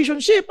yung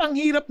relationship, ang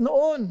hirap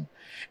noon.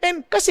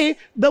 And kasi,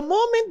 the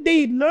moment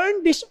they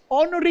learn this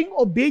honoring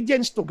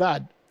obedience to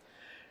God,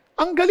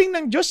 ang galing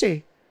ng Diyos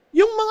eh,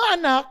 yung mga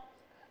anak,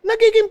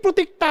 nagiging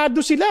protektado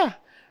sila.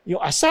 Yung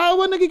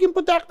asawa nagiging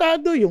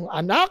protektado, yung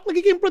anak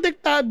nagiging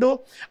protektado,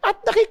 at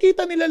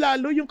nakikita nila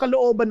lalo yung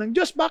kalooban ng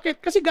Diyos.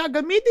 Bakit? Kasi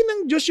gagamitin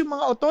ng Diyos yung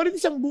mga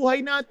authorities ang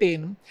buhay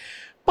natin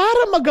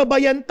para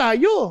magabayan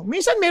tayo.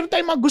 Minsan meron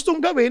tayong mga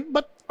gustong gawin,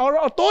 but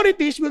our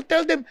authorities will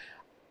tell them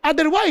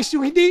otherwise.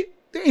 Yung hindi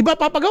iba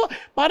papagawa.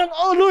 Parang,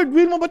 oh Lord,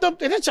 will mo ba ito?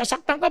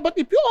 Sasaktan ka. But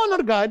if you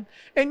honor God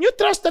and you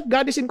trust that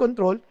God is in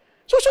control,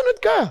 susunod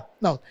ka.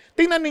 Now,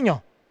 tingnan ninyo.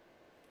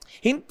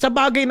 Sa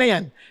bagay na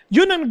yan,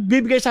 yun ang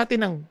bibigay sa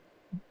atin ng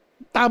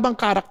tamang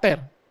karakter.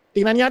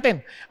 Tingnan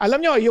natin.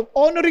 Alam nyo, yung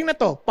honoring na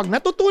to, pag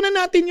natutunan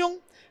natin yung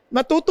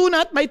may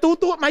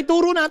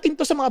turo natin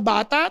to sa mga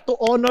bata to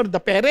honor the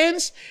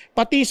parents,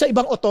 pati sa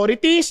ibang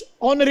authorities,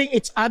 honoring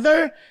each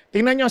other.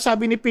 Tingnan nyo,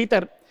 sabi ni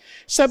Peter,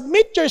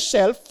 submit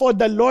yourself for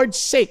the Lord's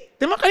sake.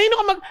 Tingnan mo, kanino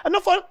ka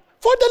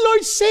for the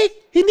Lord's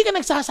sake. Hindi ka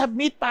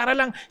nagsasubmit para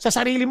lang sa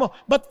sarili mo,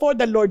 but for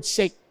the Lord's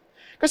sake.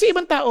 Kasi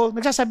ibang tao,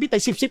 nagsasubmit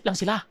ay sip-sip lang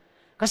sila.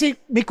 Kasi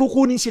may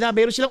kukunin sila,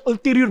 mayroon silang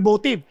ulterior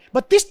motive.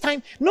 But this time,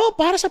 no,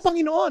 para sa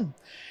Panginoon.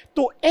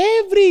 To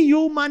every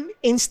human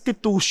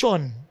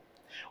institution,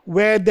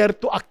 whether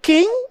to a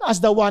king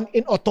as the one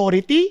in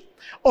authority,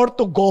 or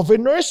to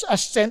governors as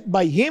sent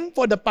by him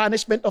for the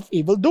punishment of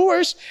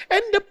evildoers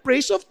and the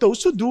praise of those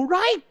who do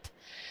right.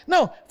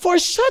 Now, for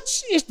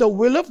such is the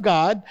will of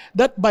God,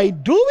 that by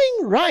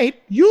doing right,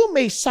 you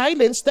may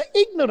silence the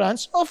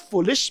ignorance of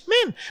foolish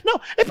men. Now,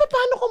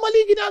 paano kung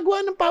mali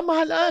ginagawa ng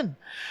pamahalaan?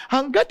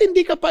 Hanggat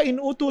hindi ka pa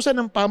inuutusan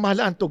ng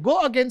pamahalaan to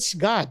go against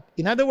God,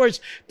 in other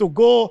words, to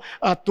go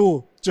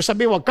to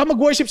sabi, wag ka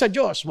mag-worship sa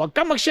Diyos, wag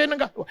ka mag-share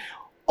ng God,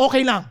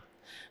 okay lang.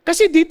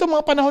 Kasi dito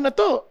mga panahon na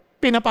to,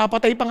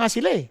 pinapapatay pa nga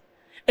sila eh.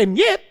 And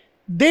yet,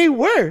 they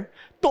were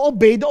to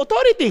obey the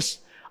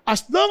authorities.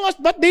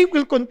 But they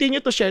will continue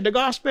to share the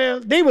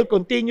gospel, they will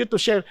continue to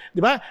share, di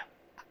ba?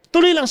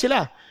 Tuloy lang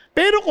sila.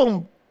 Pero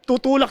kung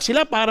tutulak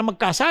sila para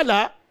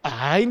magkasala,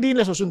 hindi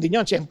nila susundin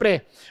yun,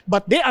 siyempre.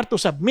 But they are to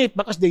submit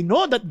because they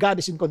know that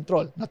God is in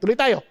control. Natuloy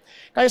tayo.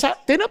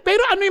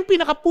 Pero ano yung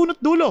pinakapunot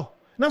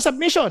dulo ng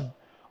submission?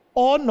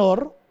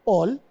 Honor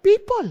all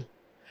people.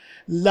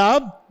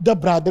 Love the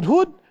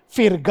brotherhood,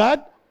 fear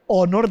God,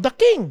 honor the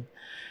king.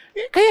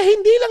 Kaya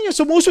hindi lang yung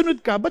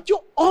sumusunod ka, but you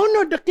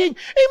honor the king.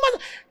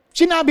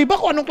 Sinabi ba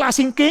kung anong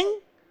klaseng king?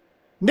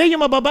 Hindi,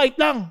 yung mababait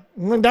lang.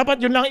 Dapat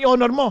yun lang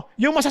i-honor mo.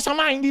 Yung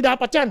masasama, hindi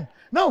dapat yan.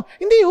 No,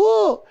 hindi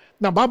ho.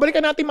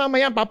 Babalikan natin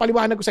mamaya,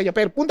 papaliwanag ko sa iyo.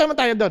 Pero punta naman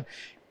tayo doon.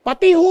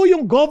 Pati ho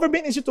yung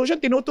government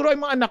institution, tinuturo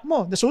yung mga anak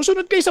mo.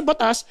 Nasusunod kayo sa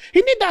batas,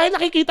 hindi dahil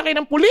nakikita kayo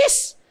ng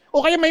pulis.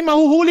 O kaya may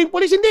mahuhuling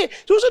pulis. Hindi.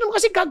 Susunod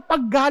kasi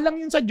paggalang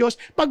yun sa Diyos,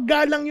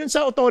 paggalang yun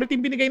sa authority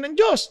binigay ng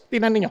Diyos.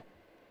 Tingnan niyo.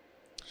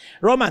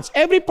 Romans,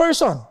 every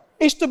person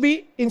is to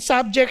be in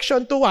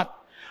subjection to what?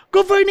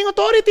 Governing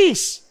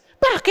authorities.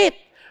 Bakit?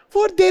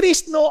 For there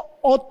is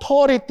no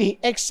authority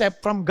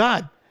except from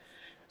God.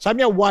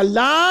 Sabi niya,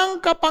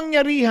 walang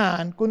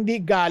kapangyarihan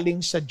kundi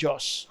galing sa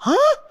Diyos.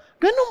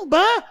 Ganun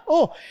ba?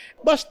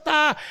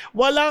 Basta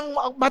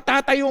walang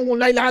matatayong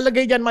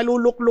ilalagay dyan,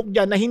 maluluklok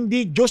dyan na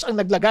hindi Diyos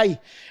ang naglagay.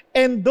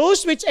 And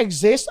those which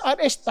exist are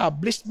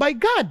established by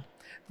God.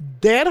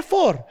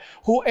 Therefore,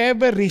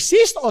 whoever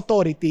resists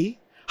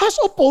authority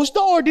has opposed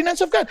the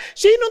ordinance of God.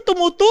 Sinong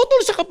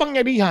tumututol sa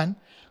kapangyarihan?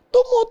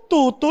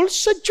 Tumututol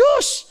sa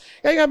Diyos.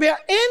 Kaya sabi,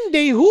 and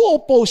they who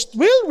opposed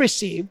will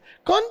receive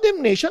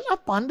condemnation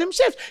upon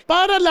themselves.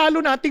 Para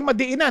lalo nating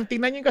madiinan.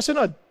 Tingnan niyo yung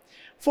kasunod.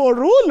 For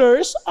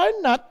rulers are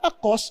not a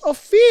cause of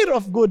fear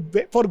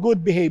for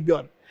good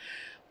behavior,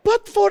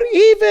 but for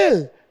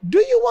evil.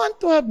 Do you want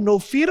to have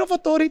no fear of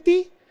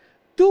authority?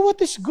 Do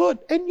what is good,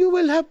 and you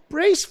will have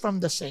praise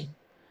from the same.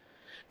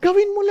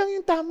 Gawin mo lang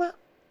yung tama.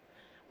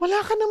 Wala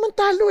ka naman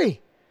talo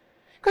eh.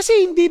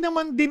 Kasi hindi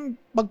naman din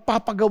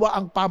magpapagawa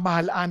ang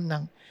pamahalaan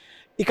ng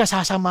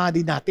ikasasama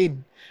din natin.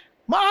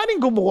 Maaring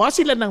gumawa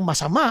sila ng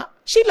masama,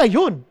 sila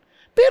yun.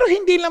 Pero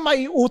hindi lang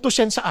maiutos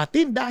yan sa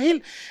atin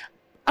dahil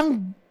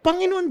ang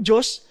Panginoon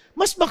Diyos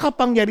mas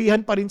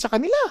makapangyarihan pa rin sa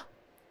kanila.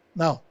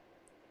 Now,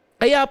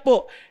 kaya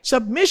po,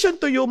 submission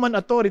to human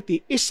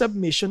authority is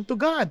submission to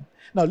God.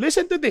 Now,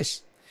 listen to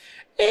this.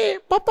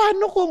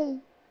 Paano kung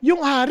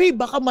yung hari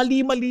baka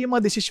mali-mali yung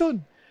mga desisyon?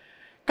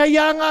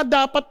 Kaya nga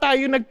dapat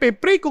tayo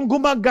nagpe-pray kung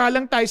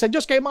gumagalang tayo sa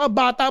Diyos. Kaya mga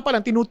bata pa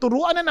lang,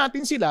 tinuturuan na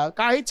natin sila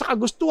kahit sa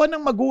kagustuhan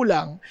ng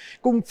magulang.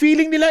 Kung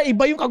feeling nila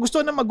iba yung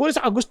kagustuhan ng magulang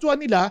sa kagustuhan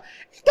nila,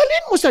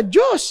 dalhin mo sa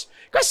Diyos.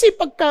 Kasi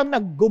pagka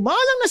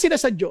naggumalang na sila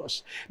sa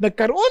Diyos,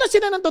 nagkaroon na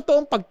sila ng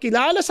totoong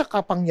pagkilala sa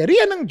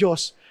kapangyarihan ng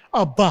Diyos,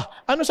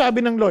 ano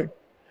sabi ng Lord?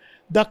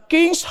 The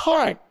king's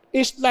heart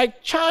is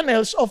like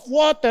channels of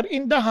water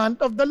in the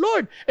hand of the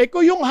Lord.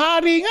 Kung yung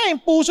hari nga,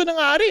 yung puso ng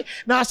hari,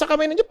 nasa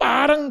kamay ng Diyos,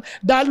 parang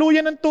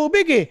daluyan ng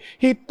tubig eh.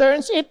 He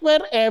turns it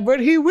wherever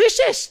He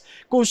wishes.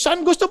 Kung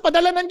saan gusto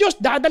padala ng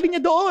Diyos, dadali niya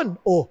doon.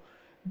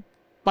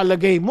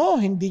 Palagay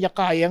mo, hindi niya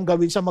kayang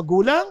gawin sa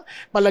magulang?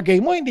 Palagay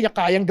mo, hindi niya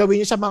kayang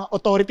gawin sa mga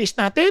authorities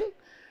natin?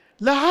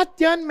 Lahat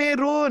yan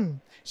meron.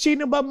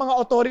 Sino ba mga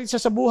authorities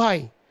sa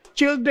buhay?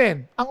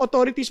 Children. Ang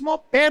authorities mo,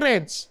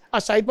 parents.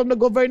 Aside from the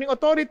governing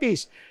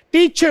authorities.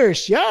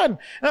 Teachers, yan.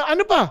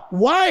 Ano pa?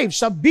 Wives,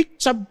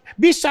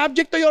 be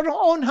subject to your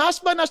own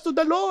husband as to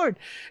the Lord.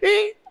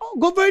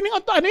 Governing,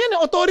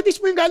 authorities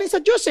mo yung galing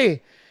sa Diyos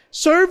eh.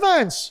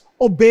 Servants,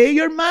 obey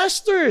your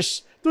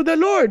masters to the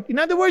Lord.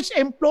 In other words,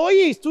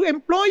 employees to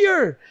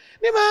employer.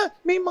 Di ba?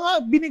 May mga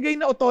binigay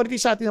na authority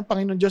sa atin ng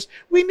Panginoon Diyos.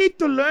 We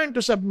need to learn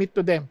to submit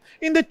to them.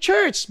 In the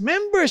church,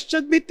 members,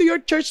 submit to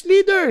your church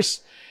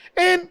leaders.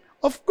 And,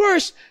 of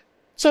course,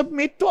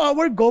 submit to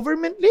our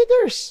government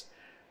leaders.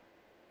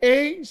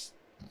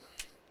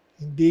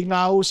 Hindi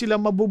nga ho sila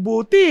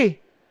mabubuti.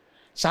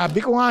 Sabi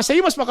ko nga sa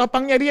iyo, mas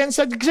makapangyarihan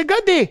sa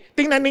God eh.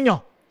 Tingnan ninyo.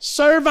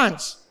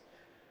 Servants,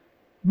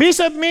 be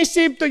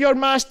submissive to your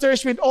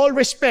masters with all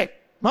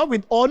respect.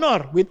 With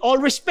honor, with all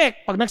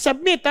respect. Pag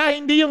nag-submit,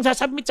 hindi yung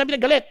sasubmit na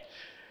galit.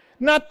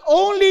 Not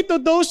only to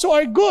those who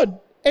are good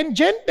and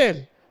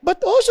gentle,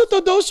 but also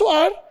to those who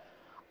are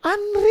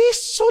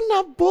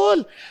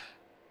unreasonable.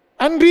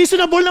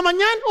 Unreasonable naman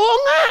yan? Oo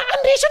nga,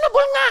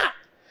 unreasonable nga.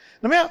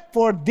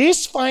 For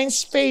this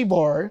finds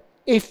favor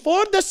if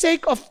for the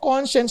sake of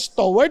conscience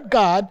toward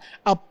God,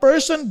 a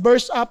person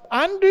bursts up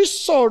under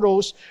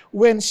sorrows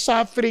when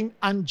suffering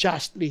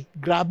unjustly.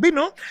 Grabe,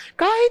 no?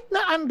 Kahit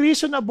na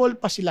unreasonable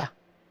pa sila,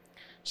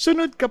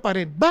 sunod ka pa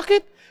rin.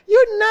 Bakit?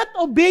 You're not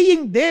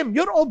obeying them.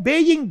 You're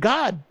obeying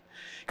God.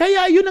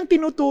 Kaya yun ang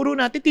tinuturo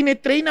natin.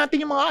 Tinetrain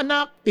natin yung mga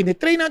anak.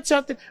 Tinetrain natin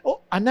sa atin.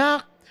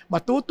 Anak,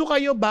 matuto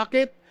kayo.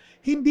 Bakit?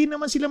 Hindi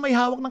naman sila may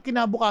hawak ng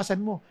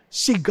kinabukasan mo.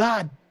 Si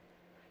God.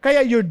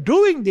 Kaya you're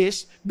doing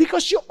this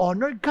because you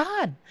honor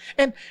God.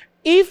 And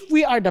if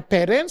we are the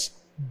parents,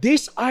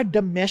 these are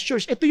the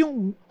measures. Ito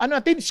yung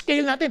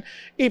scale natin.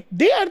 If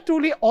they are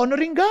truly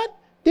honoring God,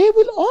 they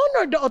will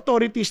honor the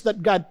authorities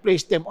that God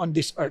placed them on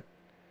this earth.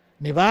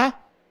 Di ba?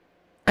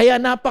 Kaya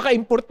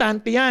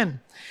napaka-importante yan.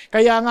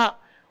 Kaya nga,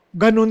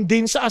 ganun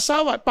din sa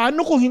asawa.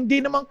 Paano kung hindi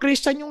naman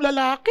Christian yung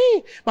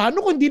lalaki? Paano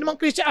kung hindi naman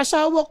Christian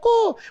asawa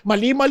ko?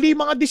 Mali-mali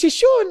mga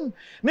desisyon.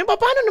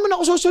 Paano naman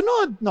ako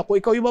susunod?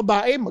 Naku, ikaw yung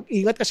babae,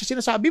 mag-ingat ka sa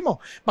sinasabi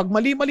mo. Pag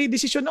mali-mali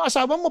desisyon ng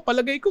asawa mo,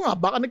 palagay ko nga,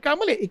 baka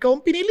nagkamali. Ikaw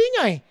ang pinili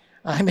niya eh.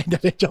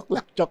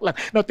 Joke lang.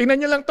 No, tingnan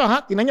nyo lang to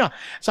ha. Tingnan nyo.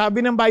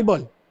 Sabi ng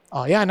Bible.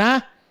 Yan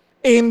ha.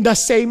 In the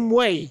same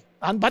way.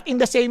 But in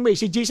the same way,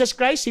 si Jesus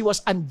Christ, He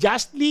was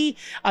unjustly,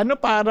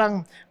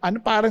 parang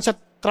sa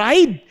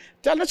tried.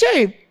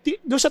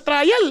 Doon sa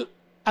trial,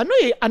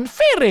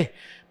 unfair eh.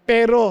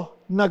 Pero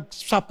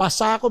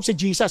nagsapasakop si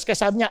Jesus kasi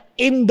sabi niya,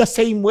 in the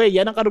same way.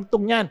 Yan ang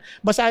karugtong niyan.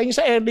 Basahin niyo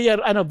sa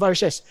earlier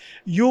verses.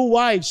 You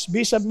wives,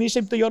 be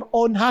submissive to your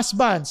own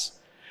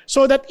husbands,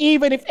 so that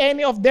even if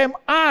any of them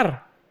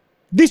are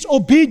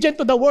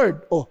disobedient to the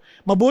word.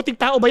 Mabuting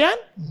tao ba yan?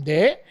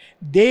 Hindi.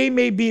 They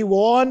may be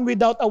won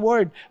without a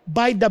word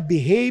by the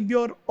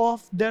behavior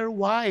of their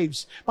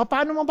wives.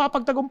 Paano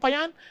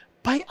mapapagtagumpayan?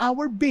 By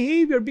our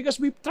behavior, because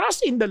we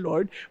trust in the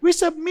Lord, we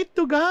submit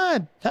to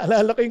God.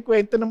 Naalala ko yung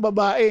kwento ng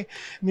babae.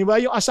 Di ba?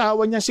 Yung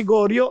asawa niya si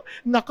Goryo,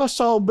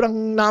 sobrang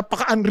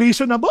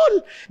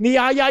napaka-unreasonable.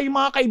 Niyaya yung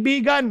mga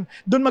kaibigan,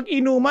 doon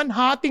mag-inuman,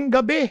 hating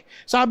gabi.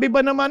 Sabi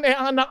ba naman,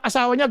 ang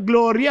asawa niya,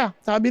 Gloria.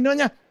 Sabi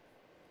niya,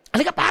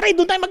 halika pare,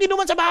 doon tayo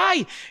mag-inuman sa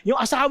bahay. Yung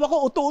asawa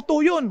ko,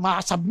 uto-uto yun,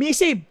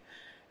 submissive.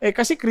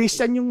 Kasi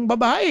Christian yung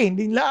babae,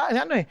 hindi nila,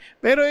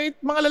 Pero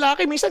mga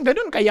lalaki, minsan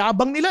ganun,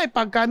 kayabang nila.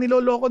 Pagka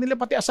niloloko nila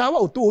pati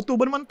asawa, uto-uto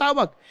ba naman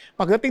tawag?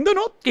 Pagdating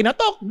doon,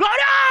 kinatok,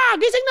 Gloria!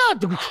 Gising na!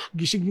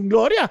 Gising yung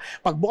Gloria.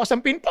 Pagbukas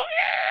ng pinto,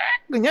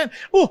 ganyan.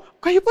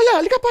 Kayo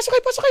pala, halika, pasok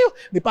kayo.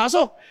 Di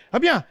pasok.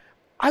 Sabi niya,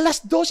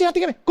 12:00 natin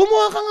kami.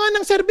 Kumuha ka nga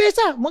ng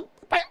serbesa.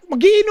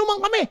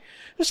 Mag-iinuman kami.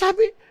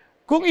 Sabi,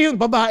 kung iyon,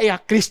 babae,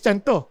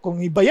 Christian to.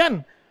 Kung iba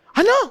yan,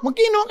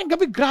 mag-inom kang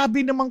gabi,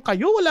 grabe naman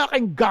kayo, wala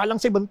kayong galang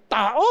sa ibang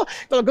tao.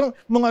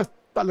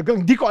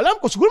 Talagang hindi ko alam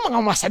kung siguro mga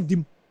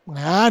masadim.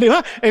 Di ba?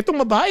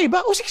 Etong babae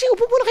ba? Sige,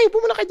 upo muna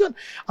kayo doon.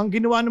 Ang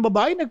ginawa ng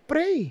babae,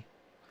 nag-pray.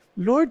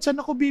 Lord,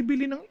 saan ako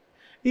bibili ng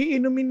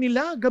iinumin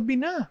nila? Gabi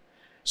na.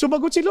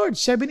 Sumagot si Lord,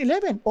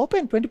 7-Eleven,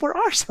 open 24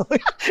 hours.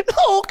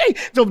 Okay.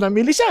 So,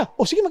 namili siya.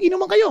 Sige,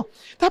 mag-inuman kayo.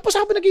 Tapos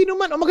habang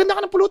nag-inuman, maganda ka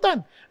ng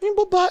pulutan. Yung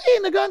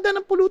babae, nag-aanda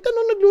ng pulutan,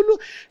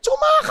 so,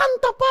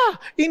 kumakanta pa.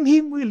 In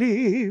Him we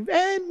live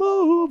and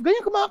move.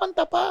 Ganyan,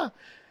 kumakanta pa.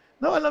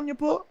 Alam niyo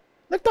po,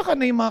 nagtaka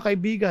na yung mga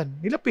kaibigan.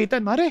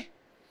 Nilapitan, Mare,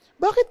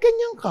 bakit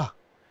ganyan ka?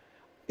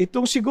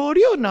 Itong si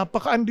Goryo,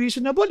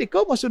 napaka-unreasonable.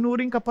 Ikaw,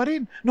 masunurin ka pa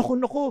rin.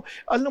 Naku,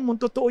 alam mo,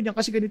 totoo niyan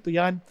kasi ganito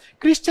yan.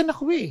 Christian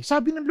ako eh.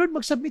 Sabi ng Lord,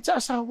 mag-submit sa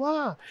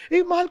asawa.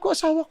 Mahal ko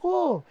asawa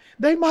ko.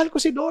 Dahil mahal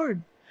ko si Lord.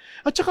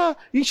 At saka,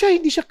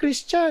 hindi siya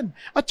Christian.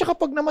 At saka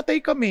pag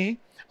namatay kami,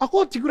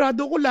 ako,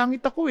 sigurado ko,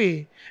 langit ako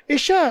eh.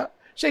 Siya,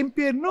 sa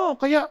impyerno.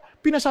 Kaya,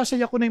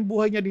 pinasasaya ko na yung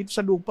buhay niya dito sa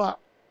lupa.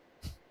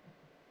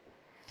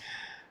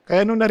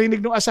 Kaya nung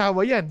narinig ng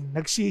asawa yan,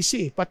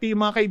 nagsisi. Pati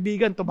yung mga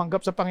kaibigan,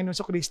 tumanggap sa Panginoon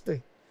sa Kristo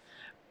eh.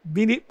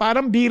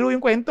 Parang biro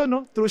yung kwento,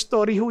 no? True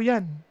story ho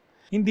yan.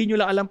 Hindi nyo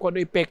lang alam kung ano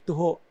epekto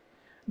ho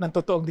ng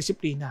totoong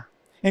disiplina.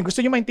 And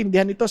gusto nyo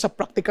maintindihan ito sa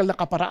practical na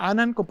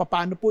kaparaanan kung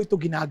paano po ito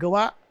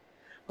ginagawa.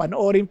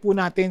 Panoorin po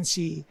natin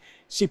si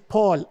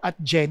Paul at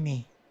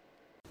Jenny.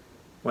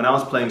 When I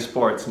was playing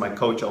sports, my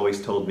coach always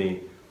told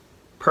me,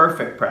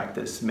 perfect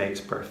practice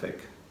makes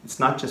perfect. It's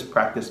not just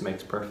practice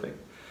makes perfect.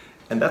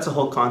 And that's the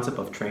whole concept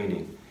of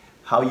training.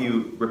 How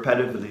you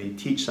repetitively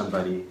teach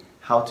somebody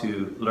how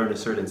to learn a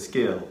certain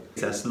skill.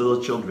 As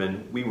little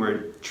children, we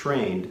were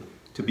trained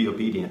to be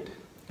obedient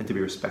and to be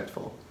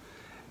respectful.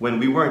 When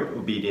we weren't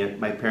obedient,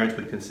 my parents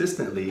would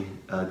consistently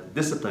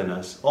discipline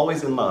us,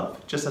 always in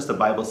love. Just as the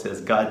Bible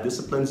says, God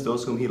disciplines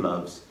those whom He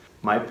loves.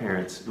 My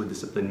parents would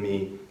discipline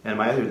me and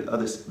my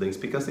other siblings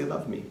because they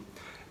love me.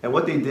 And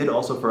what they did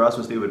also for us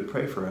was they would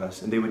pray for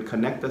us and they would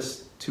connect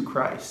us to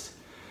Christ.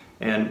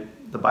 And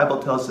the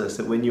Bible tells us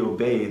that when you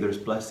obey, there's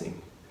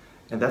blessing.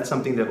 And that's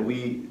something that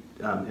we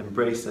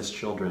embrace as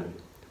children.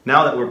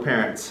 Now that we're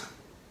parents,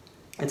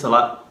 it's a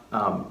lot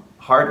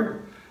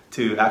harder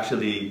to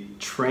actually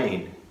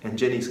train. And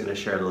Jenny's going to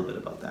share a little bit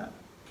about that.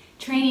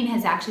 Training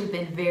has actually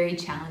been very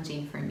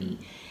challenging for me.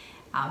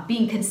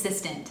 Being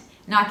consistent,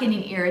 not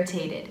getting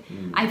irritated.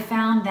 I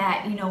found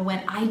that,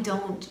 when I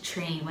don't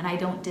train, when I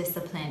don't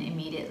discipline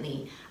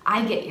immediately,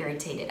 I get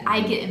irritated,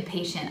 I get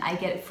impatient, I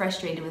get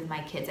frustrated with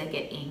my kids, I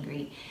get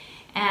angry.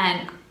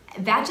 And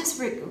that just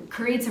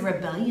creates a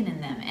rebellion in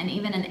them, and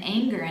even an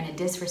anger and a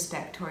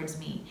disrespect towards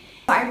me.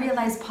 So I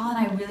realized Paul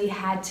and I really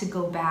had to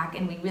go back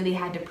and we really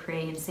had to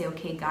pray and say,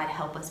 okay, God,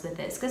 help us with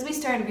this. Because we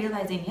started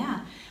realizing,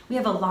 we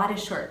have a lot of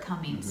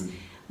shortcomings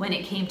when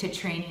it came to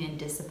training and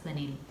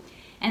disciplining.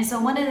 And so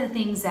one of the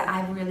things that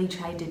I really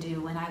tried to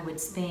do when I would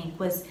spank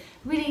was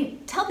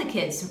really tell the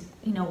kids,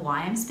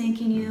 why I'm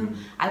spanking you.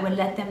 I would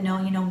let them know,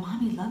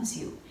 Mommy loves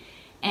you.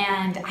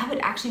 And I would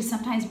actually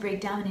sometimes break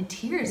down in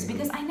tears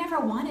because I never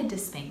wanted to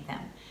spank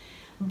them.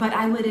 But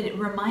I would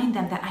remind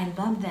them that I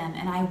love them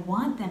and I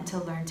want them to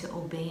learn to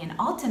obey. And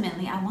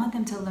ultimately, I want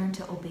them to learn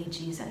to obey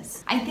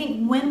Jesus. I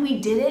think when we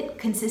did it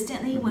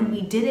consistently, when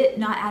we did it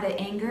not out of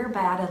anger,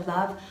 but out of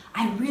love,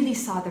 I really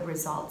saw the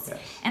results. Yes.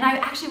 And I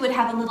actually would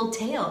have a little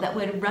tail that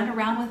would run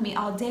around with me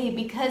all day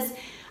because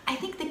I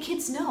think the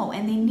kids know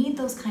and they need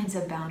those kinds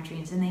of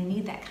boundaries and they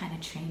need that kind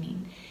of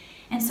training.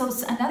 And so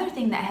another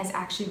thing that has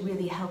actually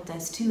really helped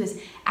us too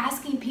is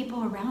asking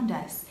people around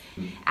us,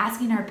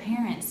 asking our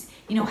parents,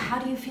 how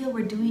do you feel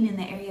we're doing in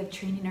the area of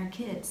training our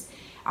kids?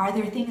 Are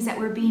there things that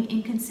we're being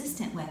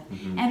inconsistent with?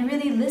 And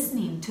really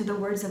listening to the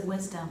words of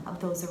wisdom of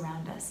those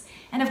around us.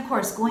 And of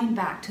course, going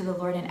back to the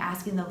Lord and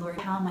asking the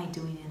Lord, how am I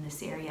doing in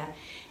this area?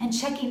 And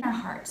checking our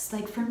hearts.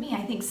 Like for me,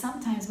 I think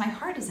sometimes my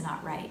heart is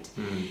not right.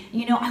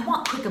 I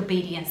want quick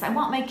obedience. I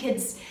want my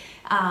kids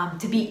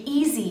to be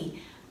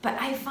easy. But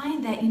I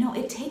find that,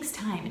 it takes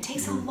time. It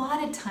takes a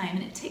lot of time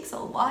and it takes a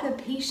lot of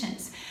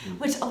patience,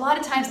 which a lot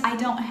of times I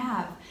don't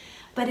have.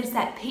 But it's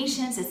that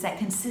patience, it's that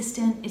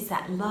consistent, it's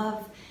that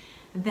love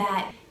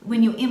that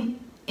when you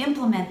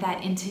implement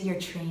that into your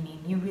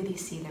training, you really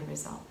see the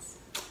results.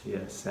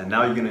 Yes, and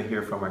now you're going to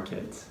hear from our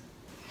kids.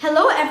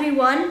 Hello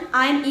everyone,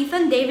 I'm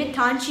Ethan David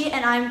Tonchi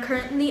and I'm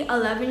currently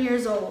 11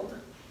 years old.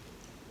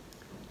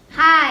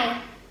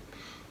 Hi,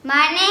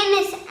 my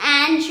name is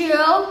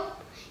Andrew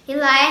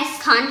Elias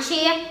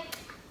Tonchi,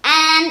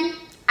 and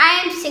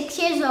I am 6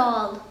 years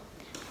old.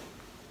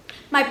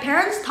 My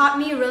parents taught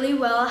me really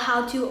well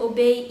how to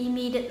obey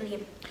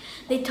immediately.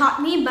 They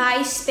taught me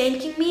by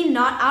spanking me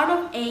not out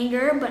of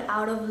anger, but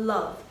out of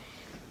love.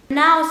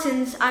 Now,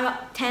 since I'm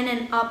 10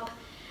 and up,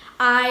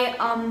 I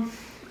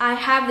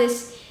have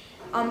this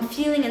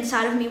feeling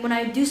inside of me when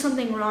I do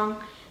something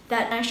wrong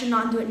that I should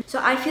not do it. So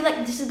I feel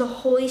like this is the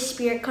Holy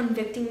Spirit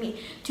convicting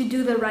me to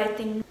do the right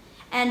thing.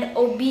 And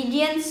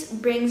obedience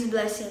brings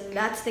blessing.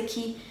 That's the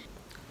key.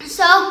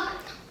 So,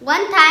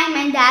 one time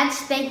my dad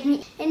spanked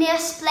me and he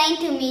explained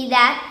to me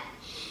that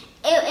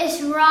it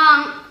is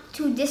wrong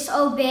to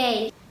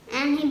disobey.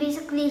 And he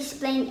basically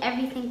explained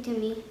everything to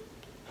me.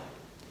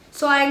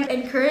 So I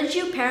encourage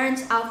you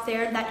parents out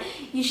there that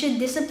you should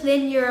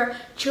discipline your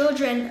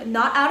children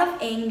not out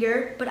of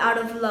anger, but out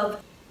of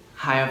love.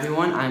 Hi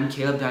everyone, I'm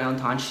Caleb Daniel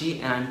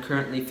Tonchi and I'm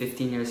currently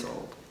 15 years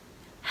old.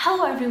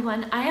 Hello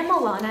everyone, I am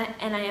Alana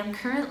and I am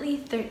currently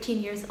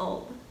 13 years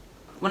old.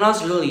 When I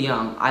was really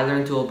young, I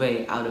learned to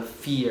obey out of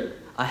fear,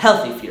 a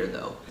healthy fear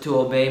though, to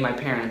obey my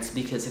parents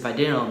because if I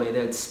didn't obey,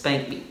 they would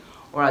spank me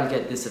or I'd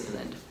get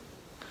disciplined.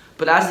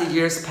 But as the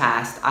years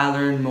passed, I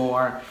learned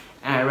more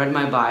and I read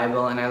my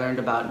Bible and I learned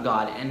about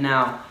God and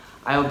now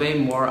I obey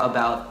more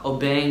about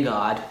obeying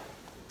God.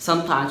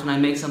 Sometimes when I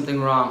make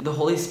something wrong, the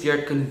Holy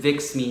Spirit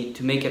convicts me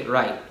to make it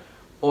right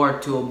or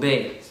to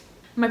obey.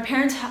 My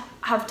parents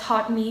have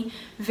taught me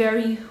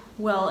very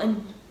well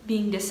in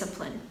being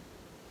disciplined.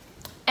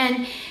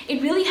 And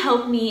it really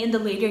helped me in the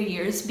later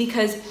years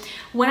because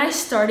when I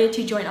started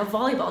to join a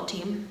volleyball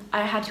team,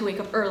 I had to wake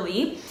up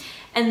early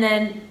and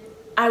then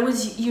I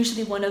was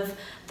usually one of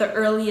the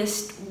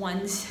earliest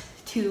ones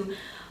to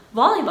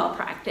volleyball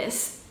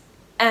practice.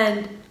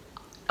 And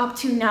up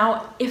to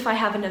now, if I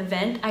have an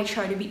event, I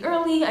try to be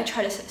early, I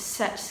try to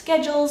set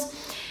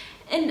schedules.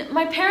 And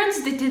my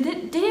parents, they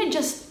didn't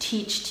just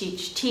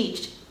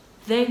teach.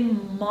 They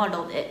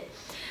modeled it.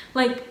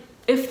 Like,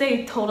 if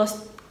they told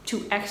us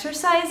to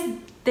exercise,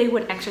 they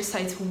would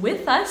exercise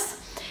with us.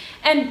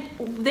 And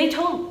they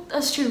told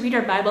us to read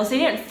our Bibles. They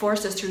didn't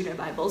force us to read our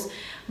Bibles,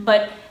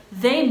 but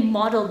they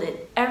modeled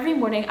it. Every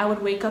morning I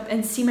would wake up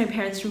and see my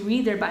parents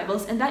read their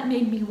Bibles, and that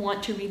made me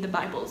want to read the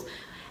Bibles.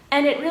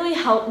 And it really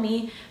helped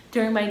me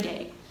during my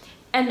day.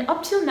 And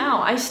up till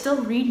now, I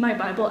still read my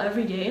Bible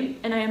every day,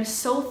 and I am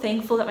so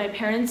thankful that my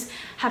parents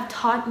have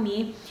taught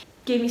me,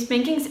 gave me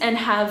spankings, and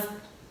have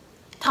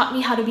taught me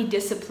how to be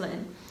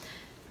disciplined.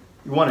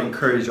 We want to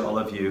encourage all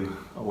of you,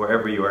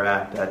 wherever you are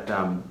at, that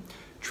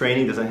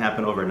training doesn't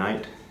happen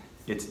overnight.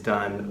 It's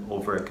done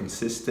over a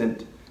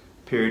consistent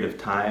period of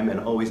time and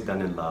always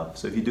done in love.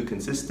 So if you do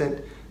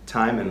consistent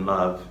time and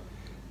love,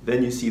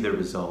 then you see the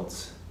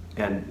results.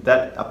 And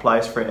that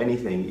applies for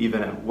anything,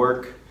 even at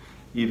work,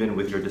 even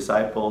with your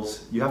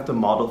disciples. You have to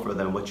model for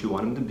them what you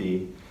want them to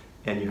be,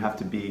 and you have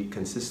to be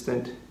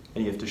consistent,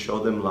 and you have to show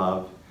them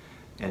love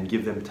and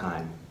give them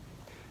time.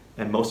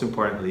 And most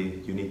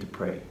importantly, you need to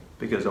pray,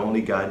 because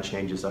only God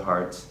changes the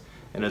hearts,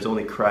 and it's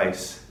only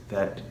Christ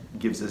that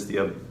gives us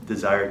the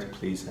desire to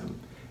please Him.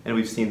 And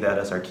we've seen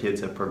that as our kids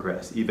have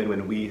progressed. Even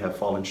when we have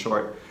fallen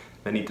short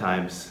many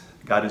times,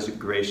 God is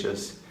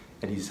gracious,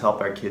 and He's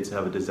helped our kids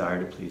have a desire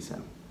to please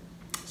Him.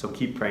 So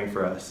keep praying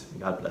for us.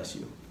 God bless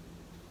you.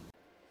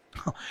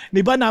 Di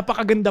ba,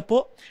 napakaganda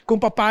po kung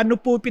paano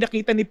po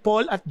pinakita ni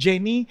Paul at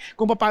Jenny,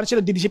 kung paano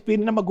sila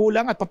didisiplina ng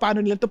magulang at paano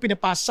nila ito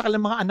pinapasa sa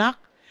kanilang mga anak.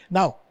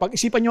 Now,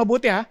 pag-isipan nyo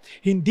mabuti ha,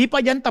 hindi pa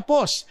yan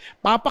tapos.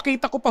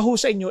 Papakita ko pa ho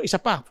sa inyo, isa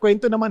pa,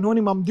 kwento naman ho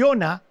ni Ma'am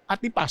Diona at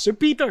ni Pastor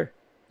Peter.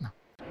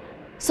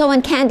 So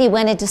when Candy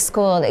went into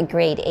school at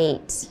grade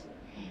 8,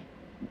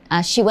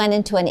 she went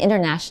into an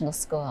international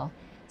school.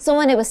 So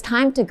when it was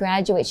time to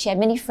graduate, she had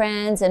many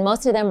friends, and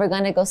most of them were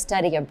going to go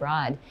study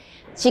abroad.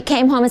 She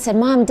came home and said,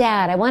 Mom,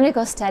 Dad, I want to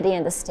go study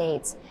in the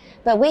States.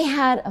 But we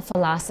had a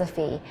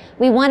philosophy.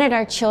 We wanted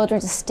our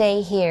children to stay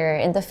here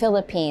in the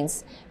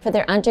Philippines for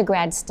their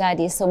undergrad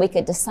studies so we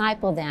could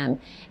disciple them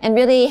and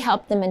really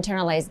help them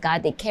internalize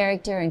godly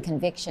character and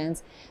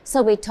convictions.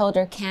 So we told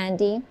her,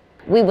 Candy,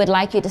 we would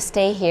like you to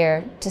stay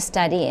here to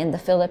study in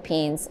the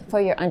Philippines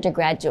for your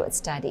undergraduate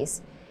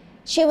studies.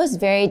 She was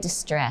very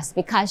distressed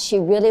because she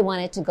really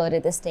wanted to go to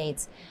the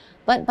States.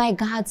 But by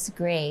God's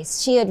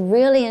grace, she had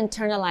really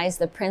internalized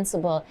the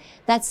principle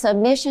that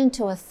submission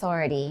to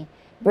authority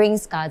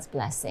brings God's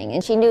blessing.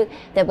 And she knew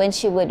that when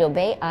she would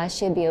obey us,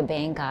 she'd be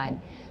obeying God.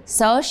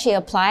 So she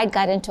applied,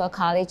 got into a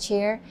college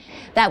here.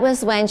 That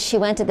was when she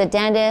went to the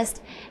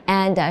dentist,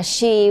 and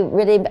she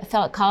really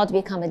felt called to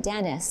become a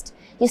dentist.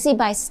 You see,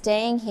 by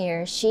staying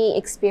here, she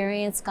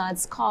experienced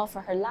God's call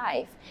for her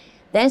life.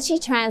 Then she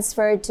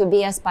transferred to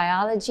BS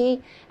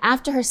Biology.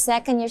 After her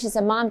second year, she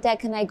said, Mom, Dad,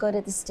 can I go to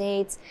the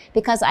States?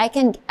 Because I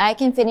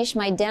can finish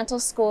my dental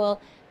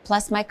school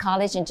plus my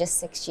college in just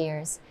 6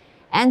 years.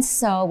 And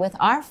so with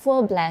our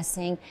full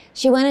blessing,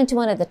 she went into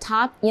one of the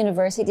top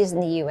universities in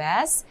the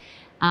U.S.,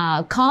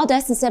 called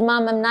us and said,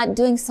 Mom, I'm not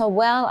doing so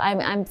well.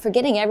 I'm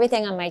forgetting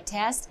everything on my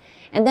test.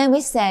 And then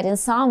we said in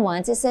Psalm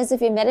 1, it says,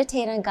 if you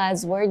meditate on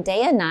God's word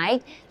day and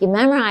night, you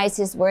memorize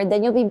His word,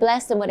 then you'll be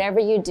blessed in whatever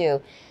you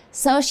do.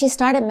 So she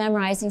started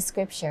memorizing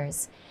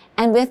scriptures.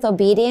 And with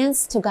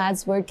obedience to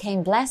God's word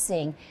came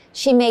blessing.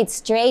 She made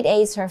straight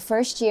A's her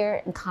first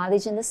year in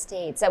college in the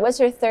States. That was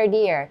her third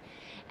year.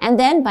 And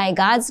then by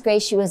God's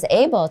grace, she was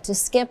able to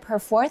skip her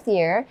fourth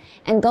year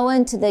and go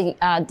into the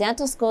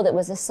dental school that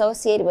was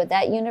associated with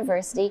that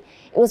university.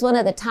 It was one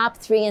of the top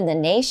 3 in the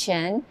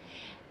nation.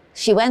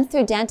 She went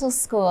through dental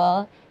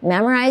school,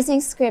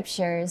 memorizing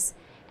scriptures,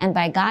 and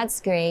by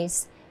God's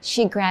grace,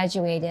 she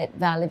graduated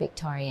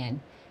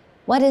valedictorian.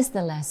 What is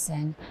the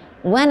lesson?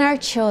 When our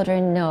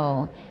children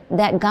know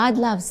that God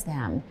loves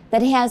them,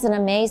 that He has an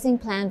amazing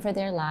plan for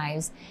their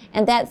lives,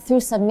 and that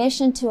through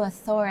submission to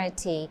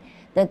authority,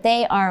 that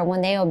they are,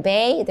 when they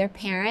obey their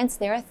parents,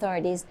 their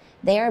authorities,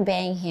 they are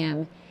obeying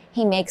Him,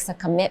 He makes a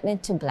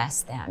commitment to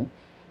bless them.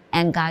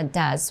 And God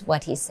does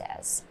what He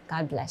says.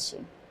 God bless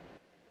you.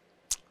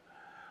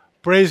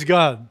 Praise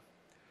God.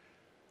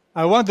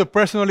 I want to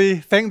personally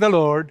thank the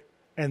Lord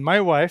and my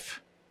wife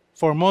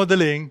for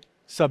modeling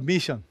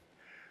submission,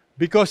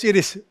 because it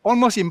is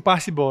almost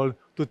impossible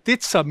to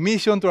teach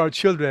submission to our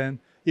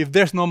children if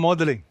there's no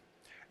modeling.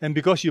 And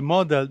because you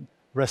modeled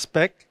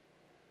respect,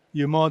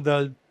 you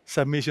modeled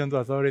submission to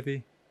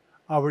authority,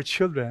 our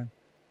children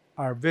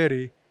are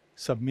very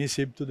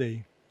submissive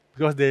today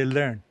because they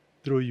learn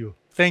through you.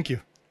 Thank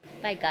you.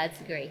 By God's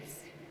grace.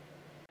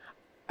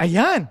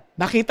 Ayan,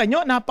 nakita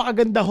nyo,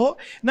 napakaganda ho,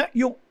 na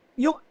yung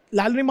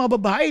lalo ng mga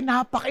babae,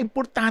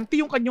 napaka-importante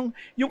yung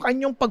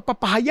kanyang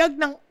pagpapahayag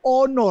ng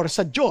honor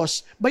sa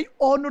Diyos by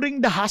honoring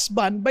the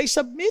husband, by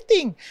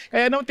submitting.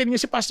 Kaya naman, tingnan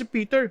niyo si Pastor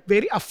Peter,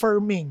 very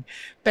affirming,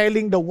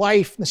 telling the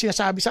wife na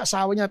sinasabi sa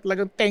asawa niya,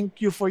 talagang thank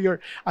you for your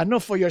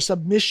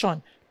submission.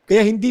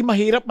 Kaya hindi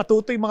mahirap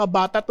matuto yung mga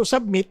bata to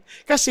submit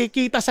kasi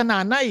kita sa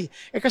nanay.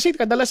 Kasi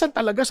kadalasan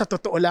talaga sa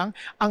totoo lang,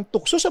 ang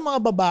tukso sa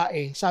mga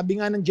babae, sabi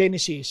nga ng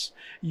Genesis,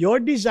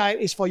 your desire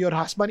is for your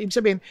husband. Ibig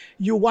sabihin,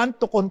 you want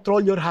to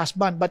control your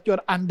husband but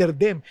you're under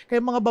them. Kaya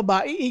mga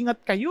babae,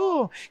 ingat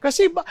kayo.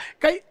 Kasi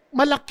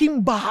malaking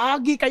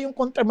bahagi kayong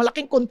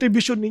malaking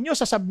contribution ninyo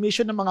sa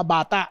submission ng mga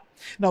bata.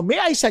 Now, may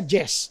I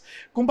suggest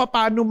kung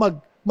paano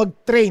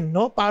mag-train,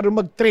 no? Para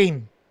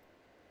mag-train.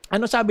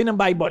 Ano sabi ng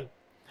Bible?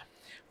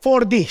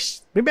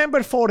 4Ds.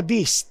 Remember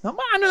 4Ds. No?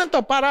 Ano lang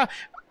to? Para,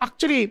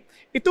 actually,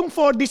 itong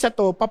 4Ds na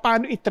to,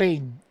 paano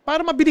i-train?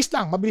 Para mabilis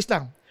lang.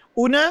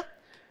 Una,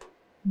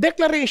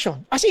 declaration.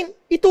 As in,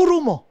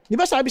 ituro mo. Di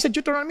ba sabi sa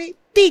Deuteronomy?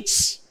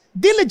 Teach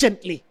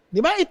diligently. Di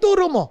ba?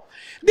 Ituro mo.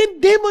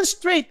 Then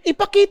demonstrate.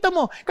 Ipakita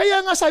mo.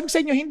 Kaya nga sabi sa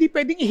inyo, hindi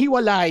pwedeng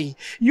ihiwalay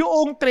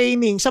yung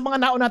training sa mga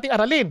naon nating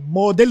aralin.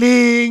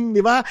 Modeling,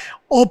 di ba?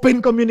 Open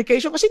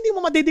communication. Kasi hindi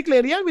mo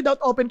madedeclare yan without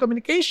open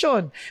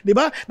communication. Di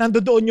ba?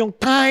 Nandoon yung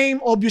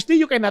time.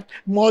 Obviously, you cannot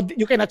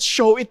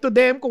show it to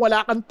them kung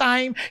wala kang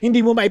time.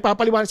 Hindi mo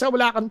maipapaliwanag sa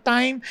wala kang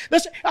time.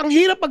 That's, ang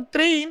hirap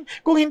pag-train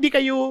kung hindi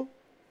kayo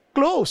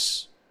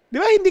close.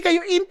 Di ba? Hindi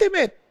kayo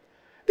intimate.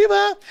 Di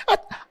ba?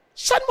 At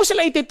saan mo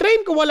sila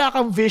ititrain kung wala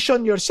kang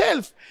vision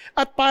yourself?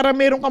 At para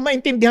meron kang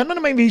maintindihan na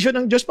may vision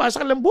ng Diyos para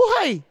sa kanilang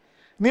buhay.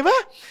 Di ba?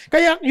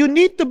 Kaya you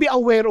need to be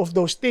aware of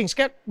those things.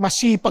 Kaya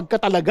masipag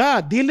ka talaga.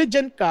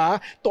 Diligent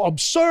ka to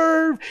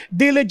observe.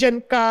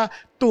 Diligent ka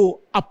to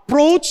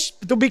approach,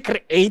 to be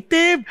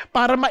creative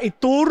para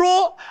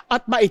maituro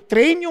at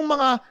maitrain yung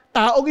mga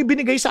taong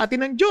ibinigay sa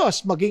atin ng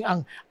Diyos. Maging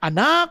ang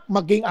anak,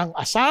 maging ang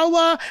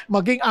asawa,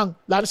 maging ang,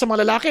 lalo sa mga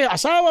lalaki,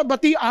 asawa,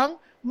 bati ang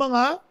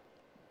mga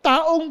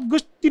taong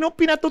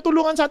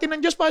pinatutulungan sa atin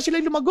ng Diyos para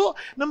sila lumago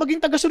na maging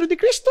tagasunod ni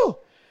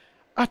Kristo.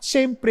 At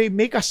siyempre,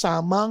 may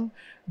kasamang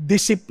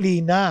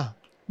disiplina.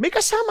 May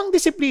kasamang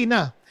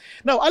disiplina.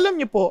 Now, alam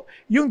niyo po,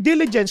 yung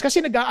diligence,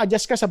 kasi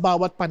nag-a-adjust ka sa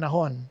bawat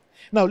panahon.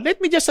 Now,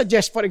 let me just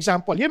suggest, for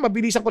example, yun,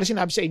 mabilisan ko na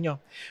sinabi sa inyo.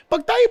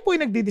 Pag tayo po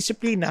ay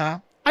nagdidisiplina,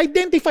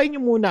 identify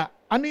niyo muna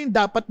ano yung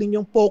dapat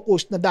ninyong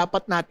focus na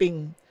dapat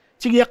nating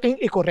sigiyaking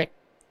i-correct,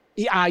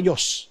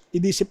 i-ayos,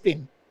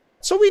 i-discipline.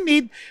 So we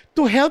need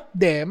to help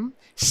them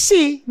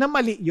see na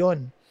mali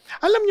yon.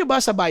 Alam nyo ba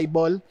sa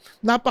Bible,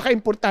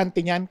 napaka-importante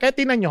niyan. Kaya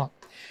tinan nyo,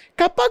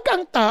 kapag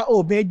ang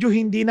tao medyo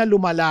hindi na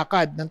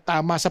lumalakad ng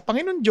tama sa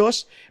Panginoon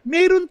Diyos,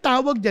 mayroon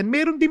tawag dyan,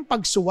 mayroon din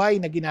pagsuway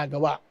na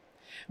ginagawa.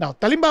 Now,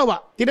 talimbawa,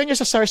 tinan nyo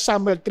sa 1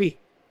 Samuel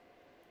 3.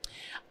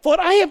 For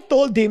I have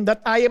told him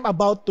that I am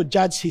about to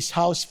judge his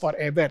house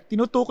forever.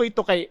 Tinutukoy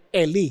ito kay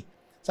Eli.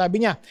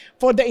 Sabi niya,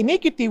 for the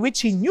iniquity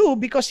which he knew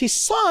because his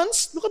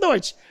sons, look at the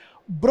words,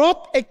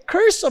 brought a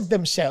curse of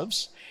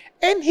themselves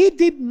and he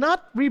did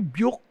not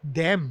rebuke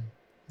them.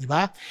 Di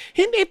ba?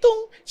 Hindi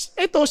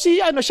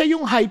siya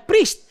yung high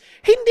priest.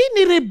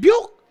 Hindi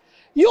ni-rebuke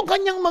yung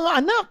kanyang mga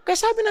anak. Kaya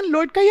sabi ng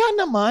Lord, kaya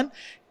naman,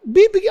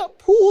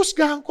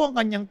 huhusgahan ko ang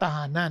kanyang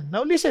tahanan.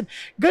 Now listen,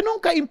 ganun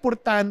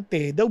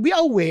ka-importante daw be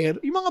aware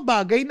yung mga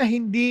bagay na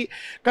hindi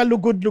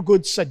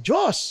kalugod-lugod sa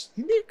Diyos.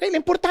 Hindi,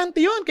 importante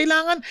yon.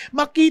 Kailangan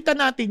makita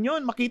natin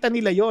yon, makita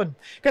nila yon.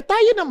 Kaya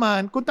tayo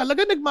naman, kung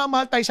talaga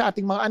nagmamahal tayo sa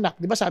ating mga anak,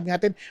 di ba sabi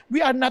natin,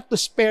 we are not to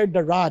spare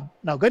the rod.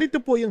 Now,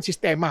 ganito po yung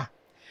sistema.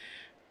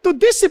 To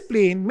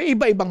discipline, may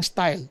iba-ibang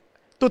style.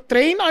 To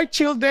train our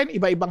children,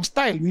 iba-ibang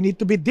style. We need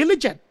to be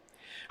diligent.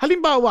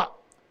 Halimbawa,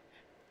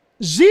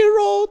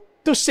 0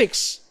 to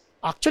 6,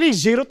 actually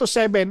 0 to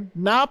 7,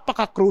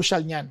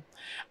 napaka-crucial niyan.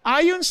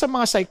 Ayon sa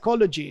mga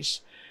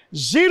psychologists,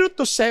 0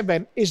 to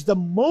 7 is the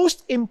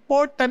most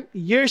important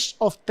years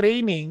of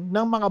training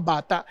ng mga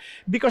bata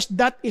because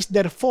that is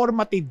their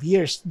formative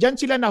years. Diyan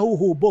sila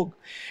nahuhubog.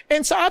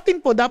 And sa atin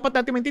po, dapat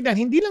natin maintindihan,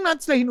 hindi lang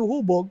natin sila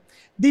hinuhubog,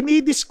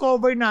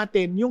 dinidiscover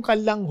natin yung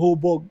kanilang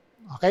hubog.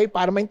 Okay?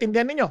 Para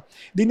maintindihan ninyo.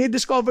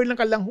 Dinidiscover lang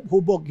kanilang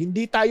hubog.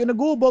 Hindi tayo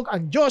naghubog,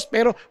 ang Diyos,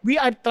 pero we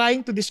are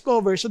trying to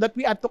discover so that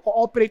we are to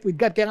cooperate with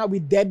God. Kaya nga,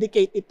 we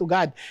dedicate it to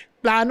God.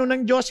 Plano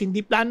ng Diyos, hindi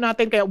plano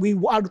natin, kaya we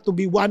are to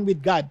be one with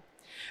God.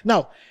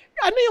 Now,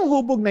 ano yung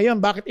hubog na yon?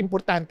 Bakit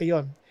importante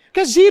yon?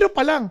 Kaya 0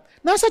 pa lang.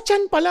 Nasa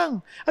tiyan pa lang.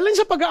 Alam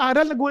sa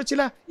pag-aaral, nagulat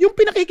sila, yung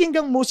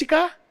pinakikinggang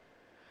musika,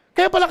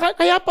 kaya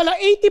pala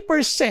 80%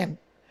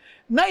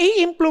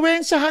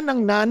 nai-impluwensyahan ng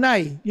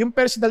nanay, yung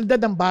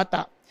personalidad ng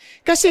bata.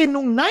 Kasi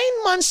nung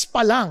 9 months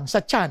pa lang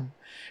sa tiyan,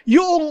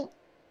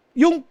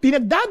 yung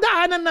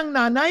pinagdadaanan ng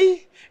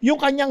nanay, yung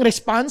kanyang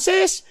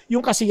responses,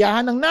 yung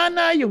kasiyahan ng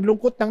nanay, yung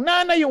lungkot ng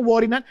nanay, yung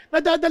worry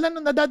nadadala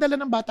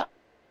ng bata.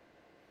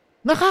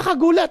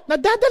 Nakakagulat,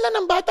 nadadala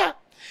ng bata.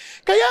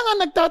 Kaya nga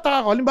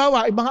nagtataka ko,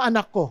 halimbawa, yung mga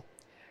anak ko,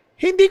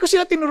 hindi ko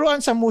sila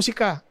tinuruan sa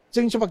musika,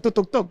 sa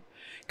pagtutugtog.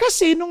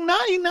 Kasi nung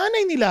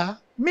nanay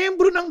nila,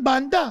 membro ng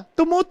banda,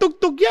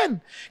 tumutugtog yan.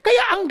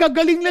 Kaya ang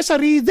gagaling nila sa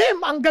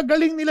rhythm, ang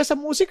gagaling nila sa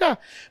musika.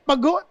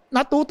 Pag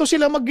natuto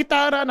silang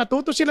maggitara,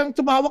 natuto silang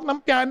tumawak ng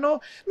piano,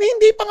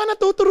 hindi pa nga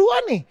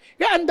natuturuan eh.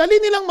 Kaya ang dali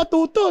nilang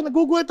matuto.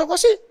 Nagugulat ako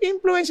kasi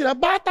influence sila,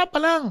 bata pa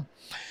lang.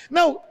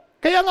 Now,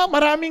 kaya nga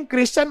maraming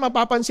Christian,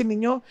 mapapansin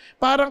ninyo,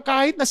 parang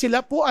kahit na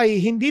sila po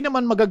ay hindi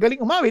naman magagaling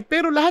umawit,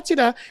 pero lahat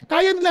sila,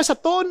 kaya nila sa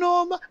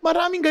tono,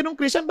 maraming ganong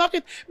Christian.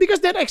 Bakit?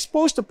 Because they're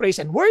exposed to praise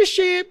and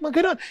worship,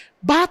 mga ganon.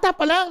 Bata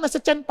pa lang, nasa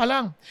tiyan pa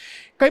lang.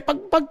 Kaya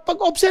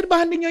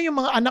pag-obserbahan ninyo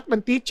yung mga anak ng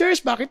teachers,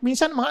 bakit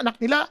minsan mga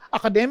anak nila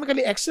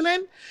academically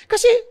excellent?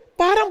 Kasi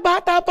parang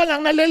bata pa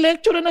lang,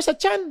 nale-lecture na sa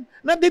tiyan,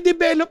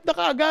 nade-develop na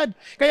kaagad.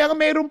 Kaya nga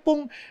mayroon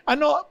pong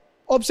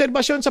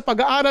obserbasyon sa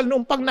pag-aaral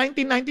noong pag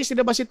 1990s,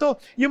 sinabas ito,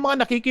 yung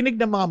mga nakikinig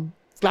ng mga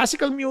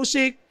classical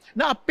music,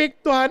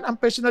 naapektuhan ang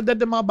personalidad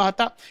ng mga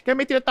bata. Kaya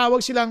may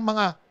tinatawag silang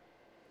mga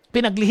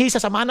pinaglihi sa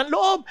sama ng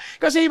loob.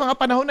 Kasi yung mga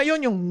panahon na yon,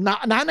 yung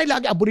nanay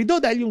lagi aburido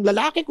dahil yung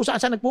lalaki kung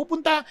saan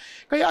nagpupunta.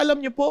 Kaya alam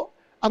niyo po,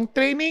 ang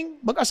training,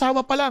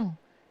 mag-asawa pa lang.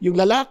 Yung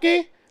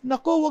lalaki,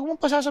 nako, wag mong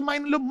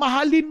pasasamahin ng loob.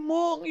 Mahalin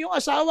mo ang iyong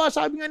asawa.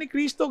 Sabi nga ni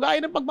Kristo, gaya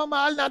ng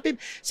pagmamahal natin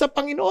sa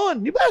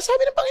Panginoon. Di ba?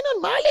 Sabi ng Panginoon,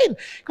 mahalin.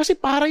 Kasi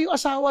para yung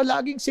asawa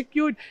laging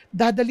secured,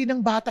 dadali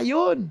ng bata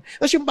yon.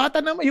 Tapos yung bata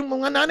naman, yung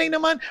mga nanay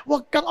naman,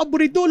 wag kang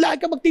aburido,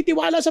 lagi kang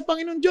magtitiwala sa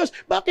Panginoon Diyos.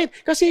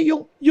 Bakit? Kasi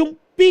yung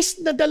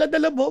peace na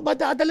dala-dala mo,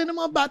 madadala ng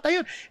mga bata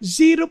yon.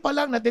 0 pa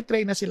lang,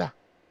 natitrain na sila.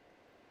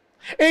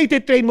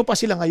 Ititrain mo pa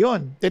sila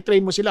ngayon.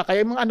 Titrain mo sila.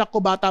 Kaya yung mga anak ko,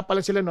 bata pa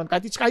lang sila noon.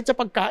 Kahit sa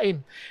pagkain.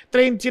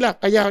 Train sila.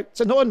 Kaya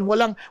sa noon,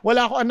 wala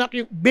ako anak.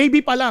 Yung baby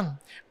pa lang.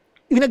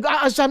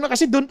 Nag-aasam na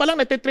kasi doon pa lang,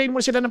 natitrain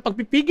mo sila ng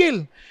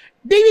pagpipigil.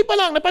 Baby pa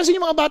lang, napansin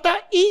yung mga bata,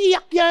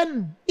 iiyak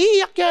yan.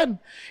 Iiyak yan.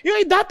 Yung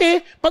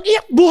dati, pag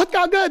iyak, buhat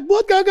ka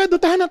agad.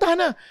 Tahan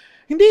na.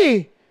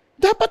 Hindi.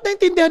 Dapat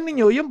naintindihan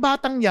ninyo, yung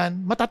batang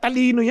yan,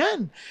 matatalino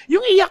yan.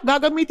 Yung iyak,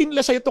 gagamitin nila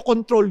sa'yo to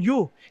control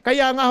you.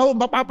 Kaya nga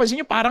mapapansin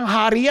nyo, parang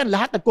hari yan.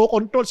 Lahat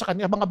nagko-control sa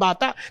kanya mga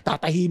bata.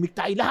 Tatahimik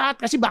tayo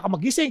lahat kasi baka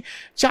magising.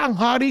 Siya ang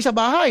hari sa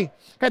bahay.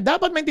 Kaya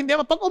dapat maintindihan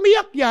mo, pag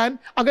umiyak yan,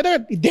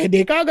 agad-agad,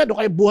 idede ka agad o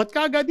kaya buhat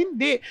ka agad.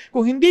 Hindi.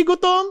 Kung hindi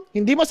gutom,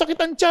 hindi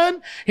masakit ang tiyan,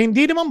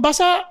 hindi naman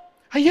basa,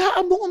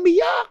 hayaan mong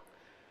umiyak.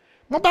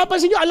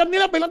 Mapapansin nyo, alam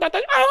nila, bilang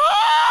tatay,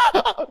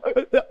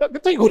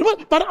 siguro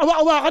naman, parang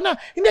awa-awa ka na.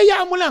 Hindi,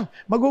 hayaan mo lang.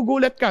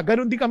 Magugulat ka.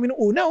 Ganon din kami noong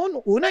una.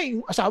 Noong una,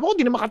 yung asawa ko,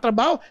 di na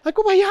makatrabaho. Ay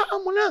ko,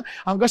 hayaan mo na.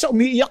 Hanggang sa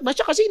umiiyak na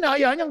siya kasi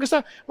inahayaan niya. Hanggang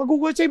sa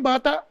magugulat siya yung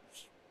bata.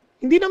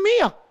 Hindi na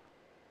umiiyak.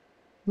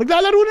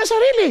 Naglalaro na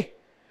sarili.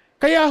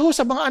 Kaya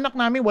sa mga anak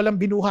namin, walang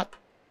binuhat.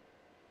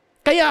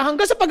 Kaya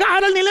hanggang sa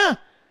pag-aaral nila.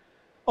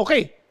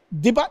 Okay.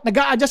 Di ba,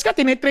 nag-a-adjust ka,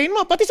 tinetrain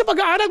mo. Pati sa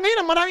pag-aaral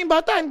ngayon, ang maraming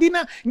bata, hindi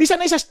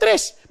sanay sa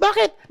stress.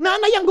 Bakit?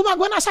 Nanay ang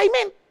gumagawa ng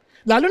assignment.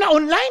 Lalo na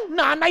online,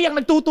 nanay ang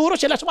nagtuturo,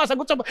 sila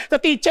sumasagot sa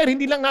teacher,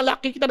 hindi lang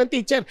nakikita ng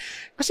teacher.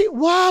 Kasi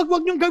wag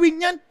niyong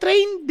gawin yan.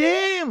 Train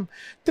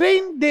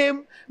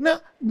them na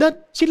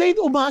sila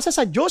yung umasa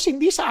sa Diyos,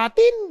 hindi sa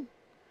atin.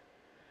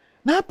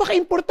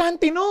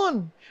 Napaka-importante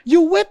nun.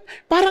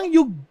 Parang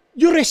you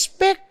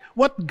respect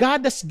what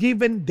God has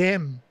given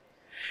them.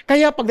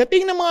 Kaya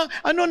pagdating ng mga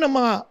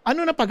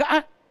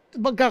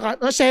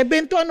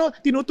 7 to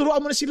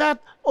tinuturuan mo na sila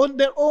on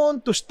their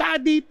own to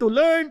study, to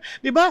learn,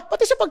 'di ba?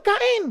 Pati sa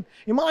pagkain.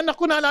 Yung mga anak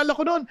ko, naalala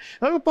ko noon,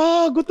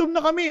 gutom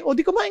na kami. O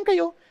di kumain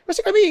kayo.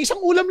 Kasi kami, isang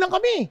ulam lang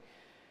kami.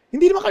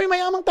 Hindi naman kami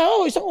mayamang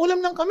tao, isang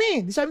ulam lang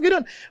kami. Di sabi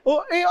ganoon.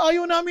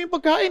 Ayaw namin yung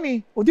pagkain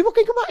eh. O di mo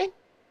kayo kumain.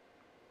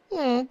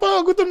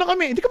 Gutom na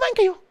kami. Hindi kumain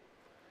kayo.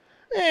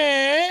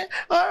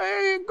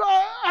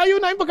 Ayaw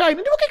na yung pagkain.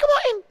 Hindi mo kayo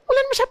kumain. Wala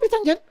naman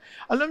sapitan dyan.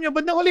 Alam niyo,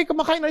 bandang huli,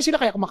 kumakain na sila.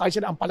 Kaya kumakain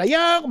sila ng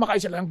palaya, kumakain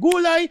sila ng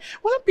gulay.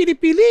 Walang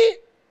pili-pili.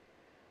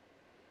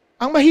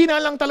 Ang mahina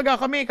lang talaga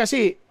kami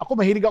kasi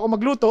mahilig ako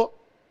magluto.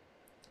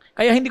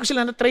 Kaya hindi ko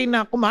sila na-train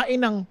na kumain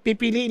ng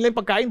pipiliin lang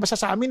pagkain. Basta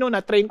sa amin,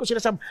 na-train ko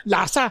sila sa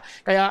lasa.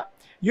 Kaya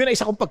yun ay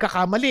isa kong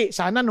pagkakamali.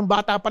 Sana nung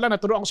bata pa lang,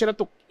 naturuan ko sila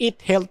to eat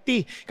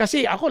healthy.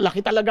 Kasi laki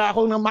talaga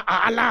ako ng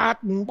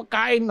maalat, ng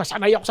pagkain,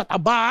 nasanay ako sa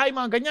taba,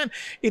 mga ganyan.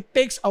 It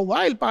takes a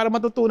while para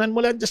matutunan mo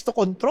lang just to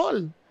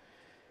control.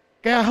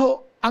 Kaya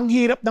ang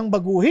hirap ng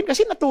baguhin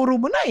kasi naturo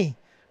mo na eh.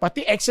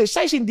 Pati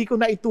exercise, hindi ko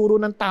na ituro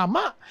ng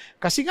tama.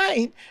 Kasi nga,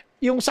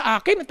 yung sa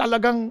akin,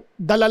 talagang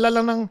dalala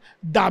lang ng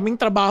daming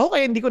trabaho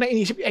kaya hindi ko na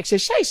inisip yung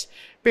exercise.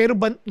 Pero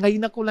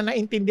ngayon na ko lang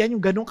naintindihan yung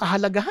ganong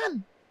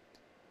kahalagahan.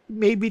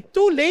 Maybe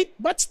too late,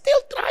 but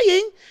still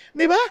trying.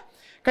 Di ba?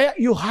 Kaya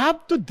you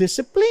have to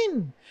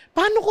discipline.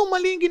 Paano kung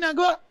mali yung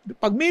ginagawa?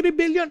 Pag may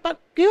rebellion,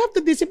 you have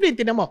to discipline.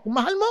 Tingnan mo, kung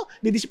mahal mo,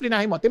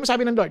 didisiplinahin mo. Tingnan mo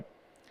sabi ng Lord.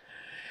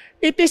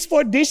 It is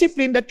for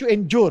discipline that you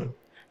endure.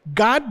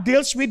 God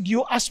deals with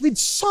you as with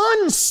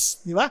sons.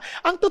 Di ba?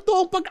 Ang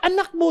totoo, pag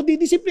anak mo,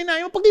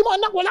 didisiplinahin mo. Pag di mo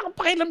anak, wala kang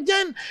pakialam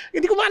dyan.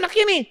 Hindi ko anak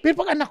yan eh. Pero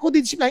pag anak ko,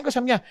 didisiplinahin ko,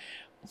 sabi niya,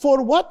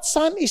 for what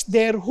son is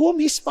there whom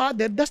his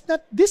father does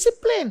not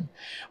discipline?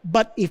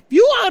 But if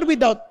you are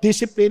without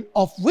discipline,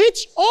 of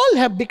which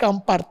all have become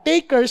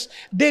partakers,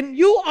 then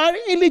you are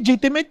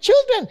illegitimate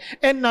children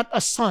and not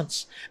as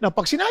sons. Now,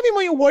 pag sinabi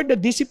mo yung word na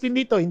discipline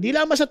dito, hindi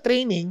lamang sa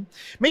training,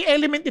 may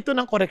element ito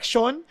ng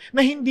correction na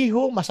hindi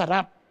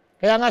masarap.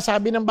 Kaya nga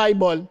sabi ng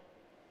Bible,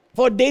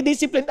 for they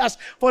disciplined us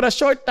for a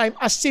short time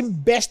as seemed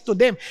best to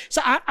them.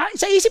 Sa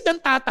isip ng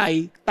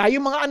tatay, tayo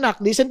mga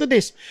anak, listen to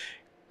this,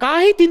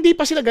 kahit hindi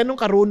pa sila ganun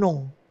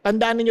karunong,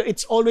 tandaan niyo,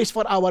 it's always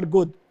for our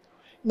good.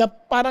 Na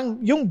parang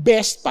yung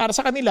best para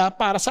sa kanila,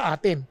 para sa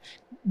atin.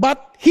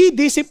 But He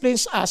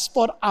disciplines us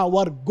for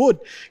our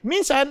good.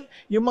 Minsan,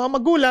 yung mga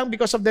magulang,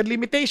 because of their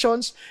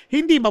limitations,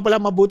 hindi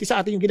mabuti sa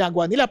atin yung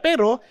ginagawa nila.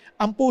 Pero,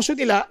 ang puso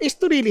nila is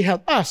to really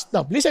help us.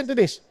 Now, listen to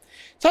this.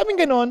 Sabi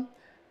ganun,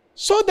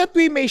 so that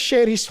we may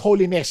share His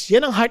holiness.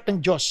 Yan ang heart ng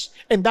Diyos.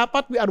 And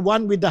dapat we are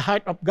one with the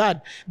heart of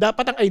God.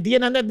 Dapat ang idea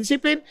ng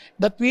discipline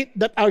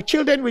that our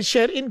children will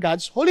share in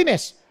God's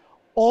holiness.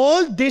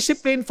 All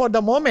discipline for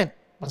the moment,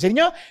 pansin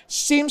nyo,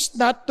 seems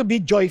not to be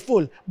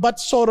joyful, but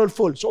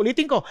sorrowful. So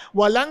ulitin ko,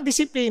 walang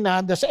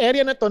disiplina sa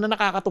area na to na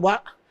nakakatuwa.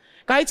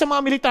 Kahit sa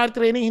mga military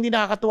training, hindi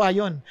nakakatuwa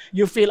yun.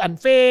 You feel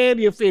unfair,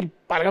 you feel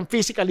parang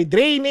physically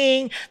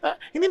draining.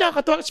 Hindi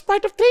nakakatuwa. It's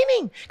part of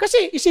training.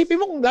 Kasi isipin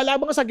mo, kung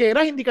lalabang ka sa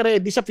gera, hindi ka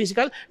ready sa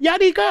physical,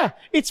 yari ka.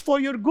 It's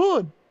for your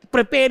good.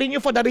 Preparing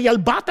you for the real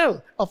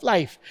battle of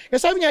life.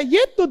 Kasi sabi niya,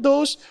 yet to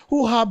those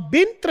who have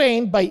been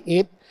trained by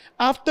it,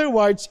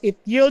 afterwards, it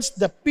yields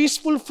the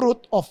peaceful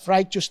fruit of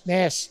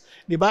righteousness.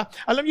 Diba?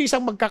 Alam niyo,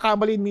 isang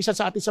magkakamali minsan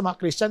sa atin sa mga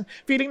Christian,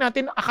 feeling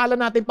natin, akala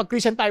natin pag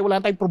Christian tayo,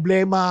 wala tayong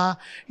problema.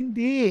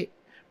 Hindi.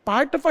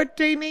 Part of our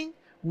training,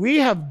 we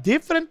have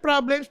different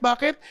problems.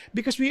 Bakit?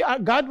 Because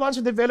God wants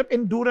to develop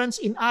endurance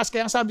in us.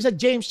 Kaya sabi sa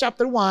James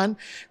chapter 1,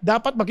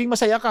 dapat maging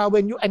masaya ka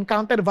when you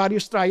encounter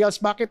various trials.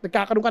 Bakit?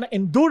 Nagkakaroon ka ng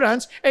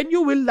endurance and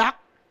you will lack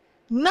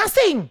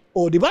nothing.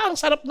 O, di ba? Ang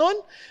sarap nun.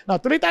 Now,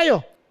 tuloy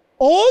tayo.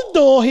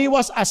 Although He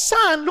was a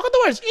son, look at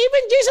the words,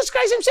 even Jesus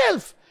Christ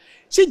Himself.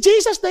 Si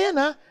Jesus na yan,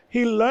 ha?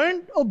 He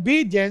learned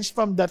obedience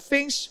from the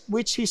things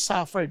which He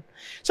suffered.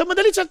 So,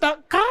 madalit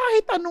salita,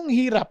 kahit anong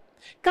hirap,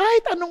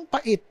 kahit anong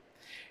pait,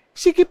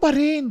 sige pa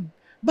rin.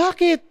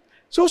 Bakit?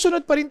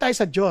 Susunod pa rin tayo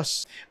sa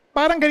Diyos.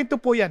 Parang ganito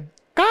po yan.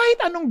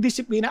 Kahit anong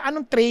disiplina,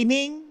 anong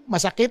training,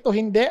 masakit o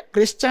hindi,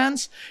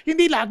 Christians,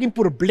 hindi laging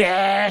puro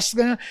blessed.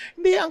 Ganyan.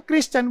 Hindi, ang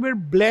Christian, we're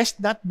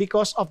blessed not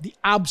because of the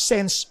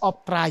absence of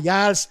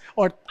trials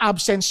or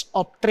absence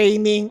of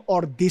training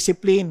or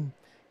discipline.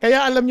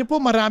 Kaya alam niyo po,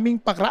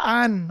 maraming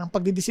pakraan ng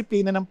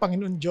pagdidisiplina ng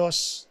Panginoon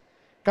Diyos.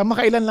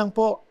 Kamakailan lang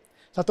po,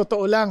 sa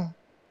totoo lang,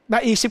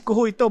 naisip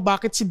ko ito,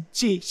 bakit si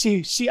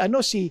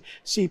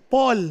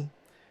Paul,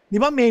 di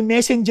ba, may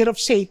messenger of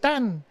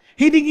Satan.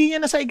 Hiningi niya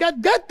na sa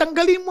God, God,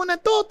 tanggalin mo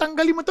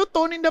to,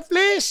 thorn in the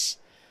flesh.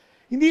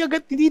 Hindi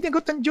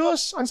nagot ng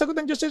Diyos. Ang sagot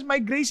ng Diyos is,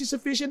 my grace is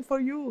sufficient for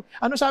you.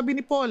 Ano sabi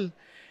ni Paul?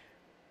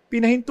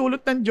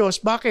 Pinahintulot ng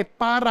Diyos, bakit?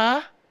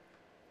 Para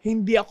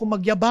hindi ako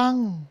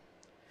magyabang.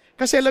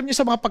 Kasi alam niyo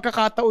sa mga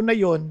pagkakataon na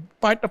yon,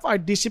 part of our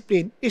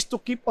discipline is to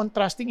keep on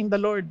trusting in the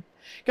Lord.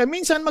 Kaya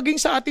minsan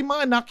maging sa ating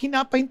mga anak,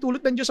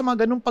 hinapahintulot ng Diyos sa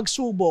mga ganung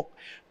pagsubok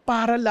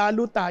para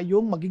lalo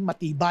tayong maging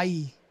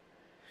matibay.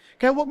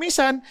 Kaya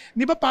minsan,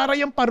 di ba para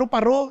yung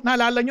paru-paro,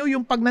 naalala nyo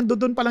yung pag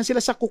nandoon pa lang sila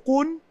sa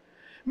kukun,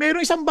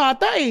 mayroong isang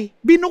bata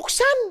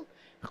binuksan.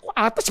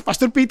 Si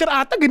Pastor Peter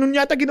ganun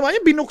yata ginawa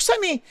niya, binuksan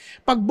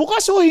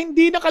Pagbukas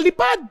hindi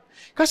nakalipad.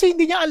 Kasi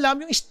hindi niya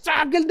alam yung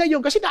struggle na yun.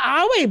 Kasi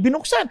naaway,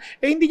 binuksan.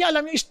 Hindi niya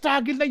alam yung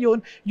struggle na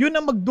yun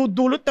ang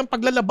magdudulot ng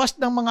paglalabas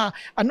ng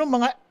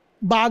mga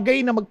bagay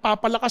na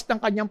magpapalakas ng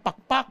kanyang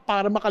pakpak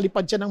para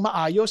makalipad siya ng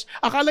maayos.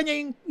 Akala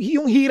niya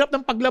yung hirap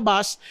ng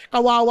paglabas,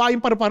 kawawa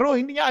yung paru-paro.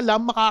 Hindi niya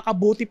alam,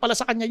 makakabuti pala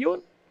sa kanya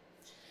yun.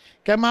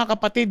 Kaya mga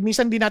kapatid,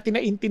 minsan di natin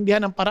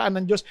naintindihan ang paraan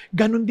ng Diyos.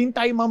 Ganon din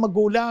tayo mga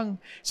magulang.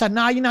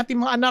 Sanayin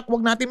natin mga anak,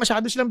 huwag natin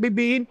masyado silang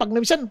bibihin. Pag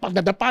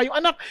nadapa yung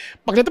anak,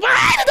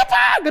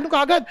 nadapa! Ganon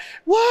kaagad.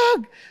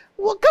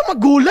 Huwag ka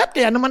magulat.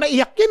 Kaya naman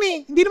naiyak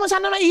yan Hindi naman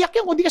sana naiyak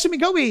yan kung di ka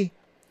sumigaw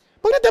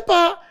Pag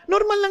nadapa,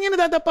 normal lang yan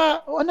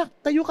nadadapa. Anak,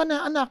 tayo ka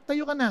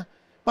na.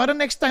 Para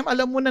next time,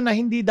 alam mo na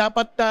hindi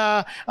dapat,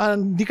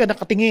 hindi ka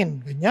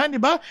nakatingin. Ganyan, di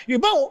ba?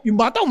 Yung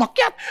bata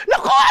umakyat.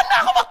 Naku,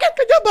 anak, umakyat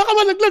ka dyan. Baka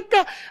malaglag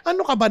ka.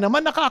 Ano ka ba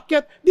naman,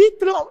 nakaakyat?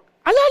 Dito lang,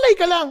 alalay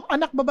ka lang.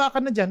 Anak, baba ka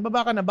na dyan.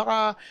 Baba ka na.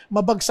 Baka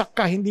mabagsak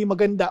ka, hindi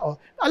maganda.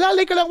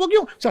 Alalay ka lang. Huwag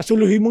yung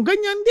sasuluhin mong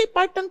ganyan. Hindi,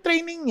 part ng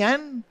training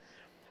yan.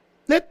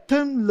 Let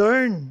them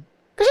learn.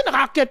 Kasi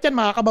nakaakyat yan,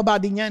 makakababa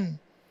din yan.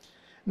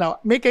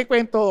 Now, may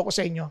kikwento ako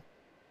sa inyo.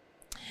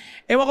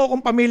 Ewan ko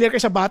kung familiar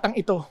kayo sa batang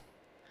ito.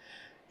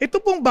 Ito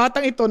pong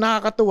batang ito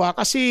nakakatuwa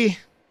kasi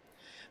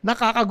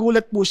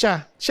nakakagulat po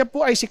siya. Siya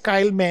po ay si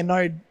Kyle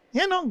Menard.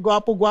 Yan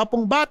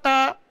gwapo-gwapong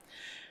bata.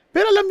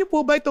 Pero alam niyo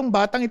po ba itong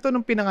batang ito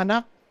nung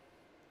pinanganak?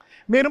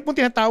 Meron pong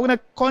tinatawag na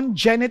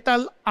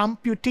congenital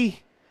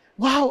amputee.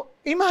 Wow!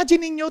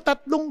 Imagine niyo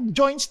 3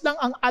 joints lang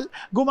ang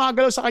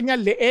gumagalaw sa kanya,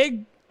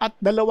 leeg at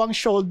 2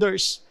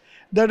 shoulders.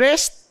 The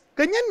rest,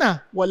 ganyan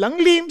na. Walang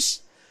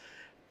limbs.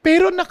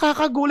 Pero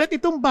nakakagulat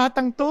itong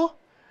batang to.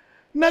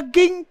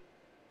 Naging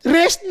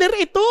wrestler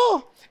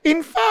ito. In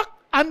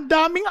fact, ang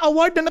daming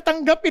award na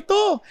natanggap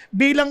ito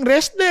bilang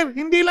wrestler.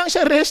 Hindi lang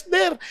siya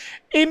wrestler.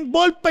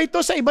 Involved pa ito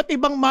sa iba't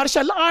ibang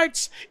martial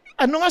arts.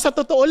 Sa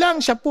totoo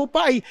lang, siya po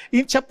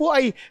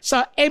ay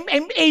sa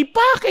MMA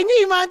pa. Can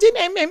you imagine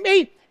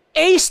MMA?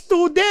 A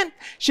student.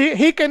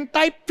 He can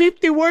type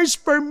 50 words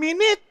per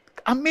minute.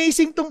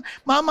 Amazing tong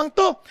mamang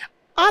to.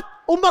 At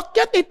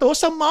umakyat ito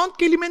sa Mount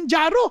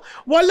Kilimanjaro.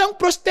 Walang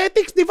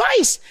prosthetics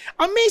device.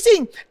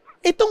 Amazing.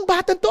 Itong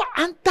bata to,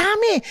 ang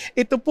dami.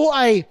 Ito po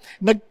ay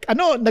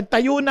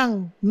nagtayo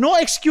ng No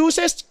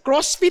Excuses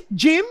CrossFit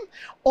Gym.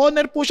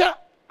 Owner po siya.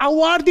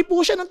 Awardee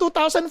po siya ng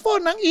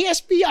 2004 ng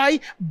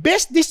ESPI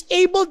Best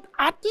Disabled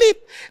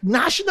Athlete,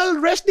 National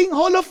Wrestling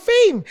Hall of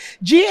Fame,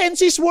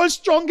 GNC's World's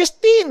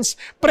Strongest Teens,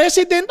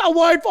 President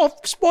Award of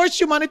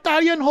Sports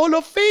Humanitarian Hall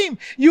of Fame,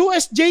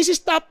 USJC's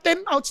Top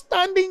 10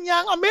 Outstanding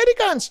Young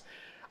Americans.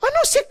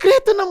 Anong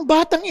sikreto ng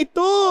batang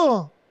ito?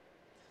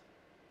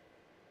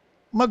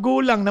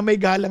 Magulang na may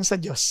galang sa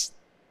Diyos.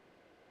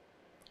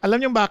 Alam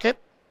niyo bakit?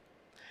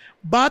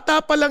 Bata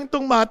pa lang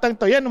tong batang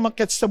to, yan,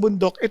 umakyat sa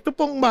bundok. Ito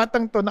pong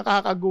batang to,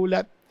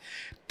 nakakagulat.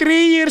 3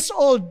 years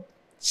old,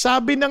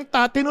 sabi ng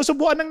tatay,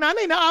 tinusubuan ng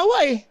nanay,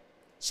 naawa eh.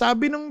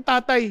 Sabi ng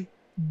tatay,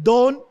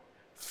 don't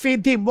feed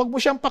him, huwag mo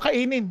siyang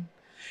pakainin.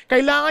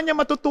 Kailangan niya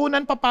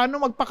matutunan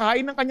paano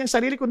magpakain ng kanyang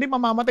sarili, kundi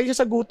mamamatay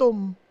siya sa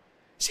gutom.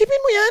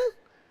 Isipin mo yan.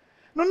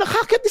 Nung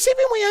nakakit,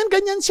 isipin mo yan,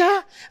 ganyan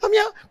siya.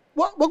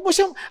 Huwag mo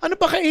siyang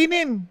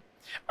pakainin.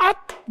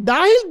 At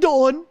dahil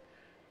doon,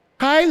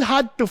 Kyle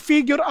had to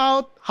figure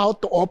out how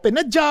to open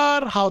a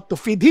jar, how to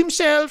feed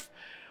himself.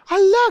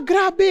 Hala,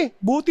 grabe.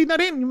 Buti na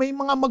rin, may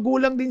mga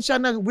magulang din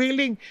siya na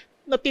willing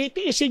na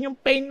titiisin yung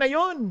pain na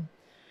yon.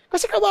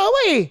 Kasi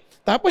kawawa eh.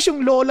 Tapos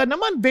yung lola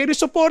naman, very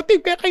supportive.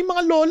 Kaya kayong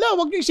mga lola,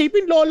 huwag niyo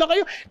isipin, lola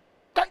kayo.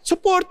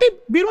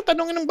 Supportive. Biro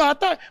tanongin ng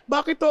bata,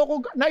 bakit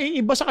ako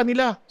naiiba sa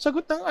kanila?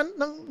 Sagot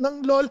ng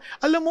lola,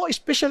 alam mo,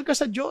 special ka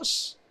sa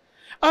Diyos.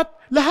 At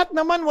lahat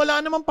naman, wala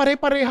naman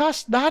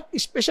pare-parehas. Lahat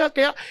special.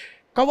 Kaya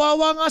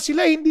kawawa nga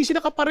sila, hindi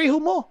sila kapareho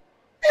mo.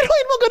 Pero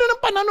mo gano'n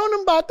ang pananaw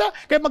ng bata.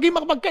 Kaya maging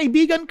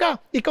makapagkaibigan ka.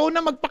 Ikaw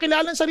na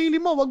magpakilala ng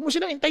sarili mo. Huwag mo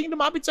silang intayin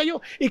lumapit sa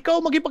iyo.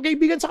 Ikaw maging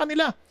pagkaibigan sa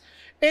kanila.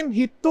 And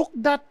he took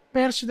that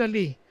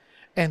personally.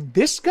 And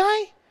this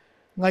guy,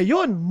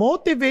 ngayon,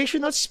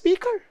 motivational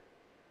speaker.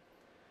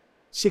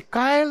 Si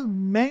Kyle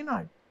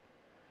Maynard.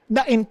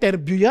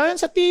 Na-interview yan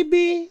sa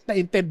TV,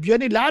 na-interview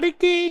yan ni Larry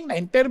King,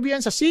 na-interview yan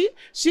sa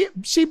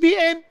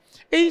CBN.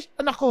 Eh,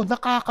 nako,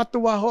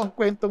 nakakatuwa ho ang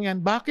kwentong yan.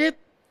 Bakit?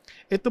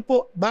 Ito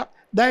po,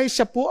 dahil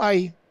siya po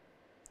ay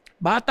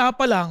bata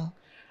pa lang,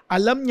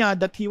 alam niya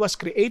that he was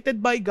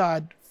created by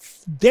God,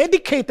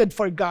 dedicated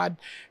for God,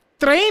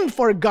 trained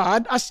for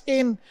God, as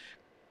in,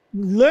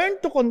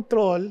 learn to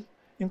control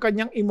yung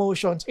kanyang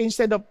emotions.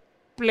 Instead of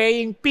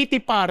playing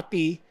pity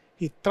party,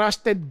 he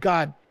trusted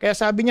God. Kaya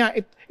sabi niya,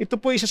 ito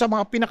po isa sa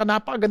mga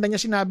pinakanapakaganda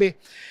niya sinabi,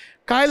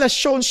 Kyle has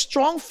shown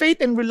strong faith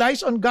and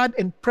relies on God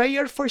and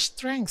prayer for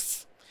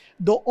strength.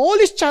 Though all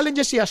his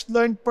challenges, he has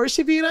learned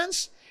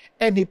perseverance,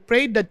 and he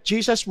prayed that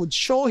Jesus would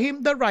show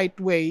him the right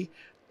way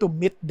to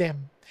meet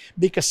them.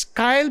 Because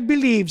Kyle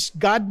believes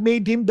God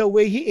made him the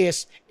way he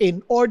is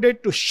in order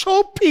to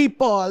show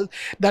people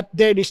that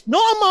there is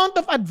no amount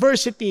of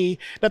adversity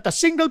that a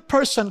single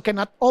person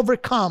cannot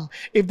overcome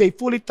if they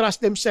fully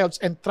trust themselves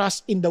and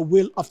trust in the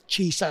will of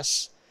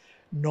Jesus,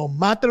 no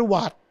matter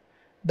what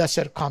the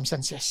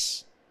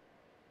circumstances.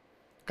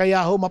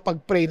 Kaya ho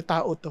mapag-pray na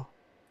tao to.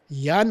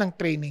 Yan ang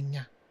training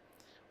niya.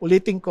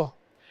 Ulitin ko,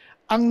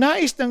 ang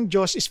nais ng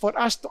Diyos is for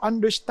us to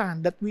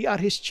understand that we are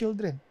His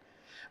children.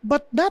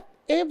 But not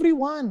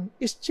everyone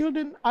is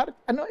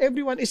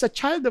everyone is a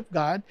child of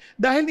God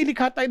dahil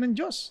nilikha tayo ng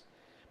Diyos.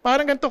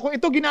 Parang ganito, kung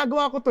ito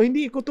ginagawa ko to,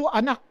 hindi ko to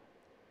anak.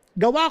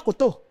 Gawa ko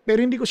to,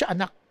 pero hindi ko siya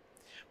anak.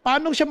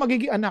 Paano siya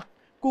magiging anak?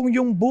 Kung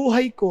yung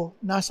buhay ko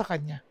nasa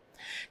Kanya.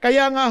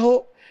 Kaya nga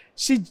ho,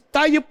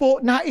 tayo po,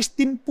 nais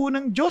din po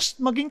ng Diyos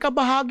maging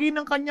kabahagi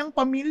ng Kanyang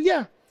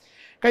pamilya.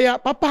 Kaya,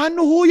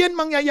 paano ho yan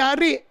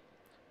mangyayari?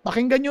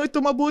 Pakinggan nyo ito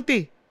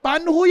mabuti.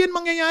 Paano ho yan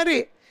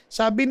mangyayari?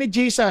 Sabi ni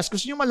Jesus,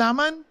 gusto nyo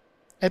malaman?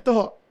 Ito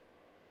ho.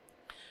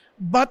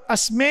 But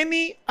as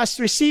many as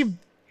received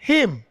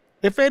Him,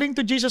 referring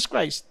to Jesus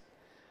Christ,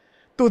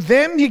 to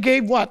them He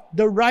gave what?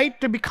 The right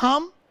to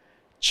become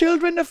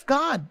children of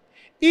God,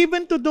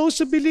 even to those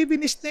who believe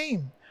in His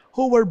name,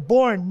 who were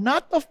born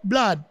not of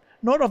blood,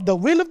 nor of the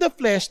will of the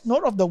flesh,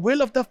 nor of the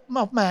will of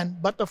man,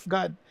 but of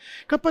God.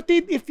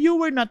 Kapatid, if you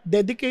were not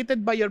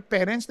dedicated by your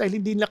parents dahil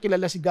hindi nila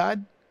kilala si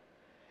God,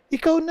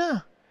 ikaw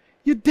na.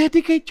 You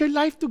dedicate your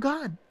life to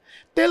God.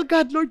 Tell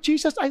God, Lord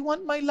Jesus, I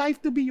want my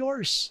life to be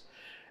yours.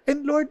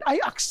 And Lord,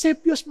 I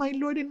accept you as my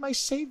Lord and my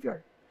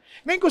Savior.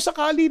 Ngayon, kung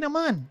sakali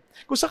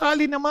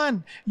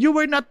naman, you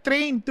were not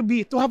trained to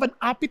have an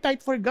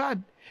appetite for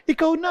God.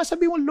 Ikaw na,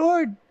 sabi mo,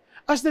 Lord,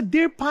 as the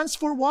deer pants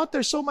for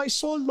water, so my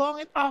soul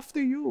longeth after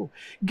you.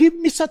 Give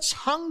me such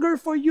hunger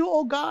for you,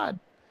 O God.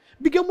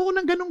 Bigyan mo ko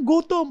ng ganong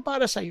gutom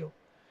para sa iyo.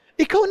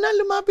 Ikaw na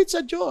lumapit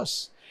sa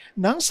Diyos.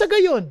 Nang sa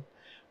gayon,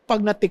 pag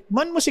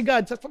natikman mo si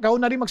God, ikaw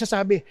na rin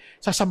magsasabi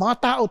sa mga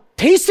tao,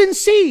 taste and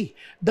see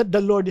that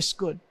the Lord is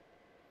good.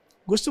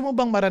 Gusto mo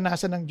bang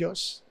maranasan ng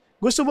Diyos?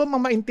 Gusto mo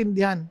bang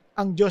maintindihan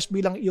ang Diyos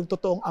bilang iyong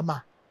totoong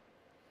Ama?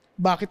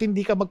 Bakit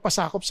hindi ka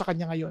magpasakop sa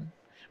Kanya ngayon?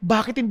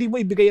 Bakit hindi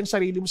mo ibigay ang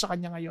sarili mo sa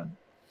Kanya ngayon?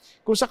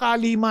 Kung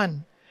sakali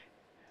man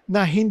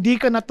na hindi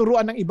ka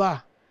naturuan ng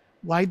iba,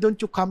 why don't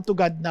you come to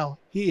God now?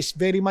 He is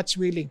very much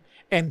willing.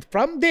 And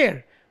from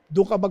there,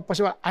 doon ka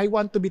magpasiwa, I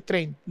want to be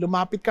trained.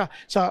 Lumapit ka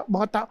sa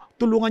mga tao,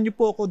 tulungan niyo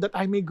po ako that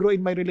I may grow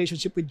in my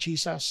relationship with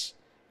Jesus.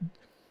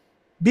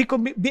 Be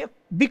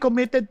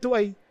committed to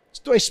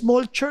a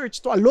small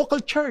church, to a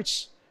local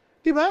church,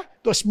 Diba?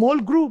 To a small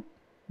group.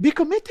 Be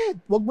committed.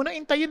 Huwag mo na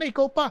intayin na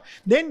ikaw pa.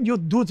 Then you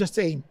do the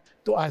same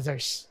to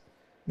others.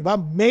 Diba?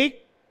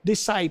 Make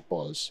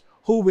disciples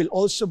who will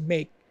also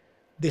make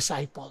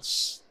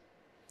disciples.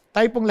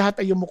 Tayo pong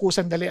lahat ay yumuko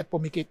sandali at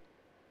pumikit.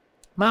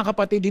 Mga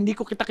kapatid, hindi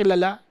ko kita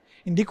kilala.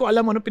 Hindi ko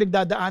alam ano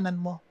pinagdadaanan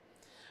mo.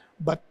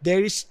 But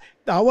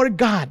our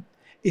God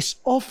is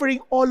offering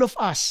all of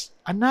us,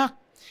 anak,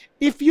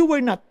 if you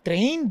were not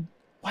trained,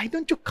 why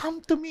don't you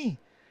come to me?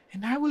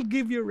 And I will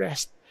give you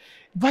rest.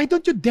 Why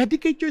don't you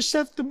dedicate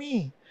yourself to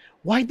me?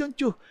 Why don't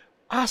you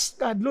ask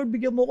God, Lord,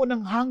 bigyan mo ko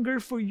ng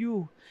hunger for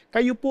you.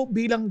 Kayo po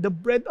bilang the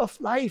bread of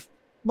life.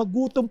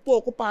 Magutom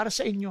po ako para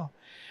sa inyo.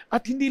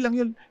 At hindi lang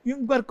yun,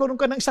 yung magkaroon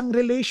ka ng isang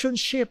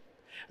relationship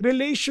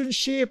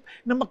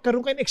na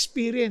magkaroon ka ng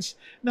experience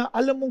na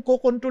alam mong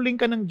kokontrolling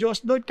ka ng Diyos.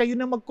 Lord, kayo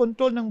na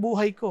mag-control ng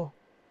buhay ko.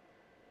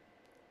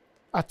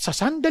 At sa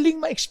sandaling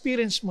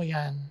ma-experience mo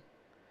yan,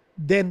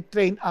 then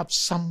train up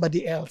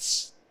somebody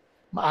else.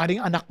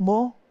 Maaring anak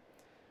mo,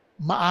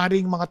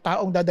 maaring mga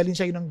taong dadalhin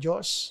sa iyo ng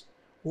Diyos,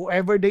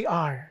 whoever they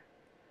are,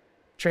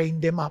 train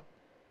them up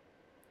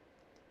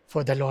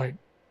for the Lord.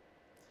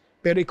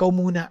 Pero ikaw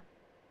muna,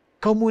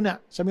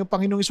 sabi ng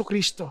Panginoong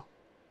Jesucristo,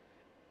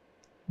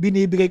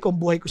 binibigay ko ang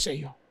buhay ko sa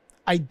iyo.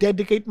 I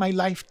dedicate my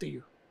life to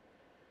you.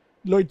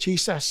 Lord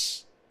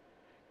Jesus,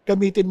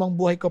 gamitin mo ang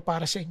buhay ko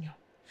para sa inyo.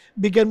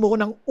 Bigyan mo ko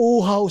ng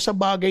uhaw sa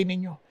bagay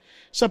ninyo,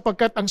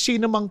 sapagkat ang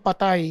sino mang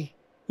patay,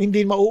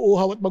 hindi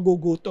mauuhaw at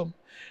magugutom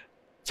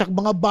sa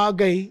mga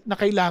bagay na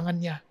kailangan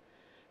niya.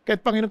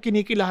 Kahit Panginoon,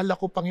 kinikilala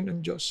ko, Panginoon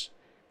Diyos,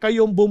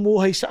 kayong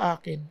bumuhay sa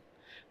akin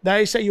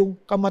dahil sa iyong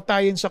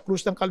kamatayan sa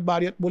krus ng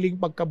Kalbaryo at muling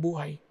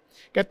pagkabuhay.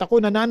 Kahit ako,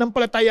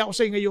 nananampalataya ako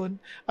sa iyo ngayon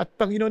at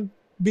Panginoon,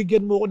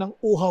 bigyan mo ko ng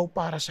uhaw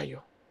para sa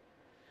iyo.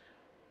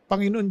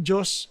 Panginoon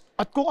Diyos,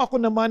 at kung ako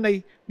naman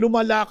ay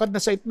lumalakad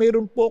na sa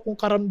mayroon po akong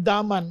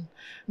karamdaman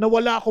na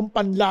wala akong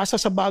panlasa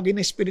sa bagay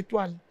na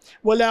espiritual,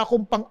 wala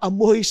akong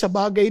pang-amoy sa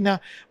bagay na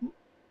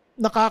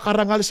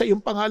nakakarangal sa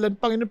iyong pangalan,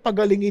 Panginoon,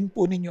 pagalingin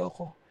po ninyo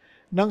ako.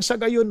 Nang sa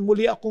gayon,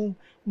 muli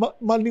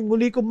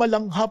kong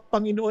malanghap,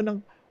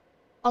 Panginoon,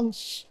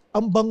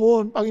 ang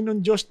bangon,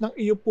 Panginoon Diyos, ng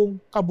iyo pong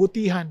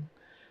kabutihan.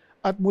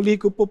 At muli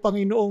ko po,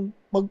 Panginoong,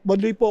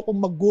 muli po akong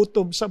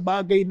maggutom sa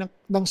bagay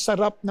ng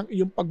sarap ng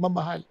iyong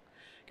pagmamahal.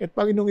 Kahit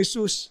Panginoong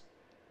Hesus,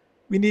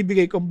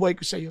 binibigay ko ang buhay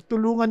ko sa iyo.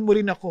 Tulungan mo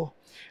rin ako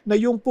na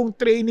yung pong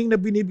training na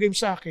binibigay mo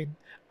sa akin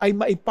ay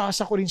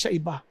maipasa ko rin sa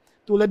iba.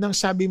 Tulad ng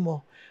sabi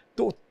mo,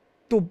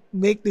 to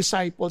make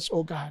disciples,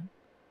 O God,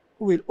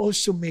 who will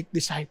also make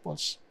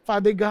disciples.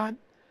 Father God,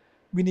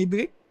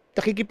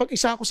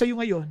 nakikipag-isa ako sa iyo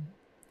ngayon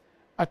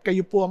at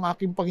kayo po ang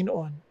aking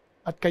Panginoon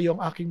at kayo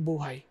ang aking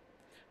buhay.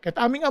 Kahit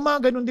aming Ama,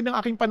 ganun din ang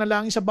aking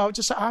panalangin sa bawat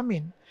isa sa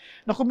amin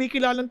na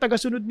kumikilalang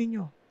tagasunod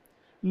ninyo.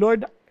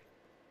 Lord,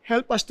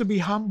 help us to be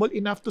humble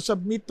enough to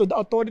submit to the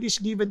authorities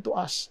given to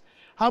us.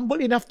 Humble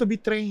enough to be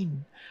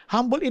trained.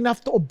 Humble enough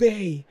to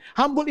obey.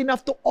 Humble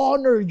enough to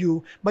honor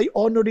you by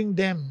honoring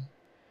them.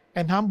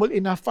 And humble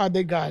enough,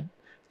 Father God,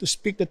 to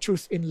speak the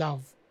truth in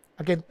love.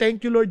 Again,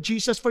 thank you, Lord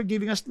Jesus, for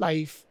giving us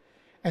life.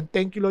 And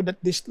thank you, Lord,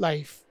 that this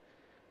life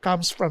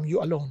comes from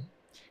you alone.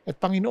 At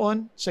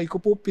Panginoon, sa iyo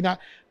po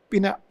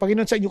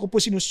Panginoon, sa inyo ko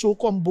po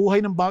sinusuko ang buhay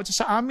ng bawat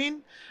sa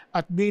amin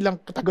at bilang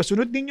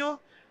tagasunod ninyo,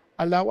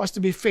 allow us to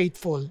be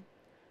faithful,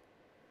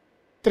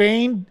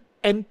 trained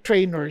and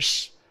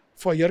trainers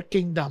for your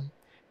kingdom.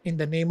 In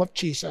the name of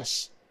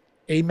Jesus.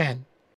 Amen.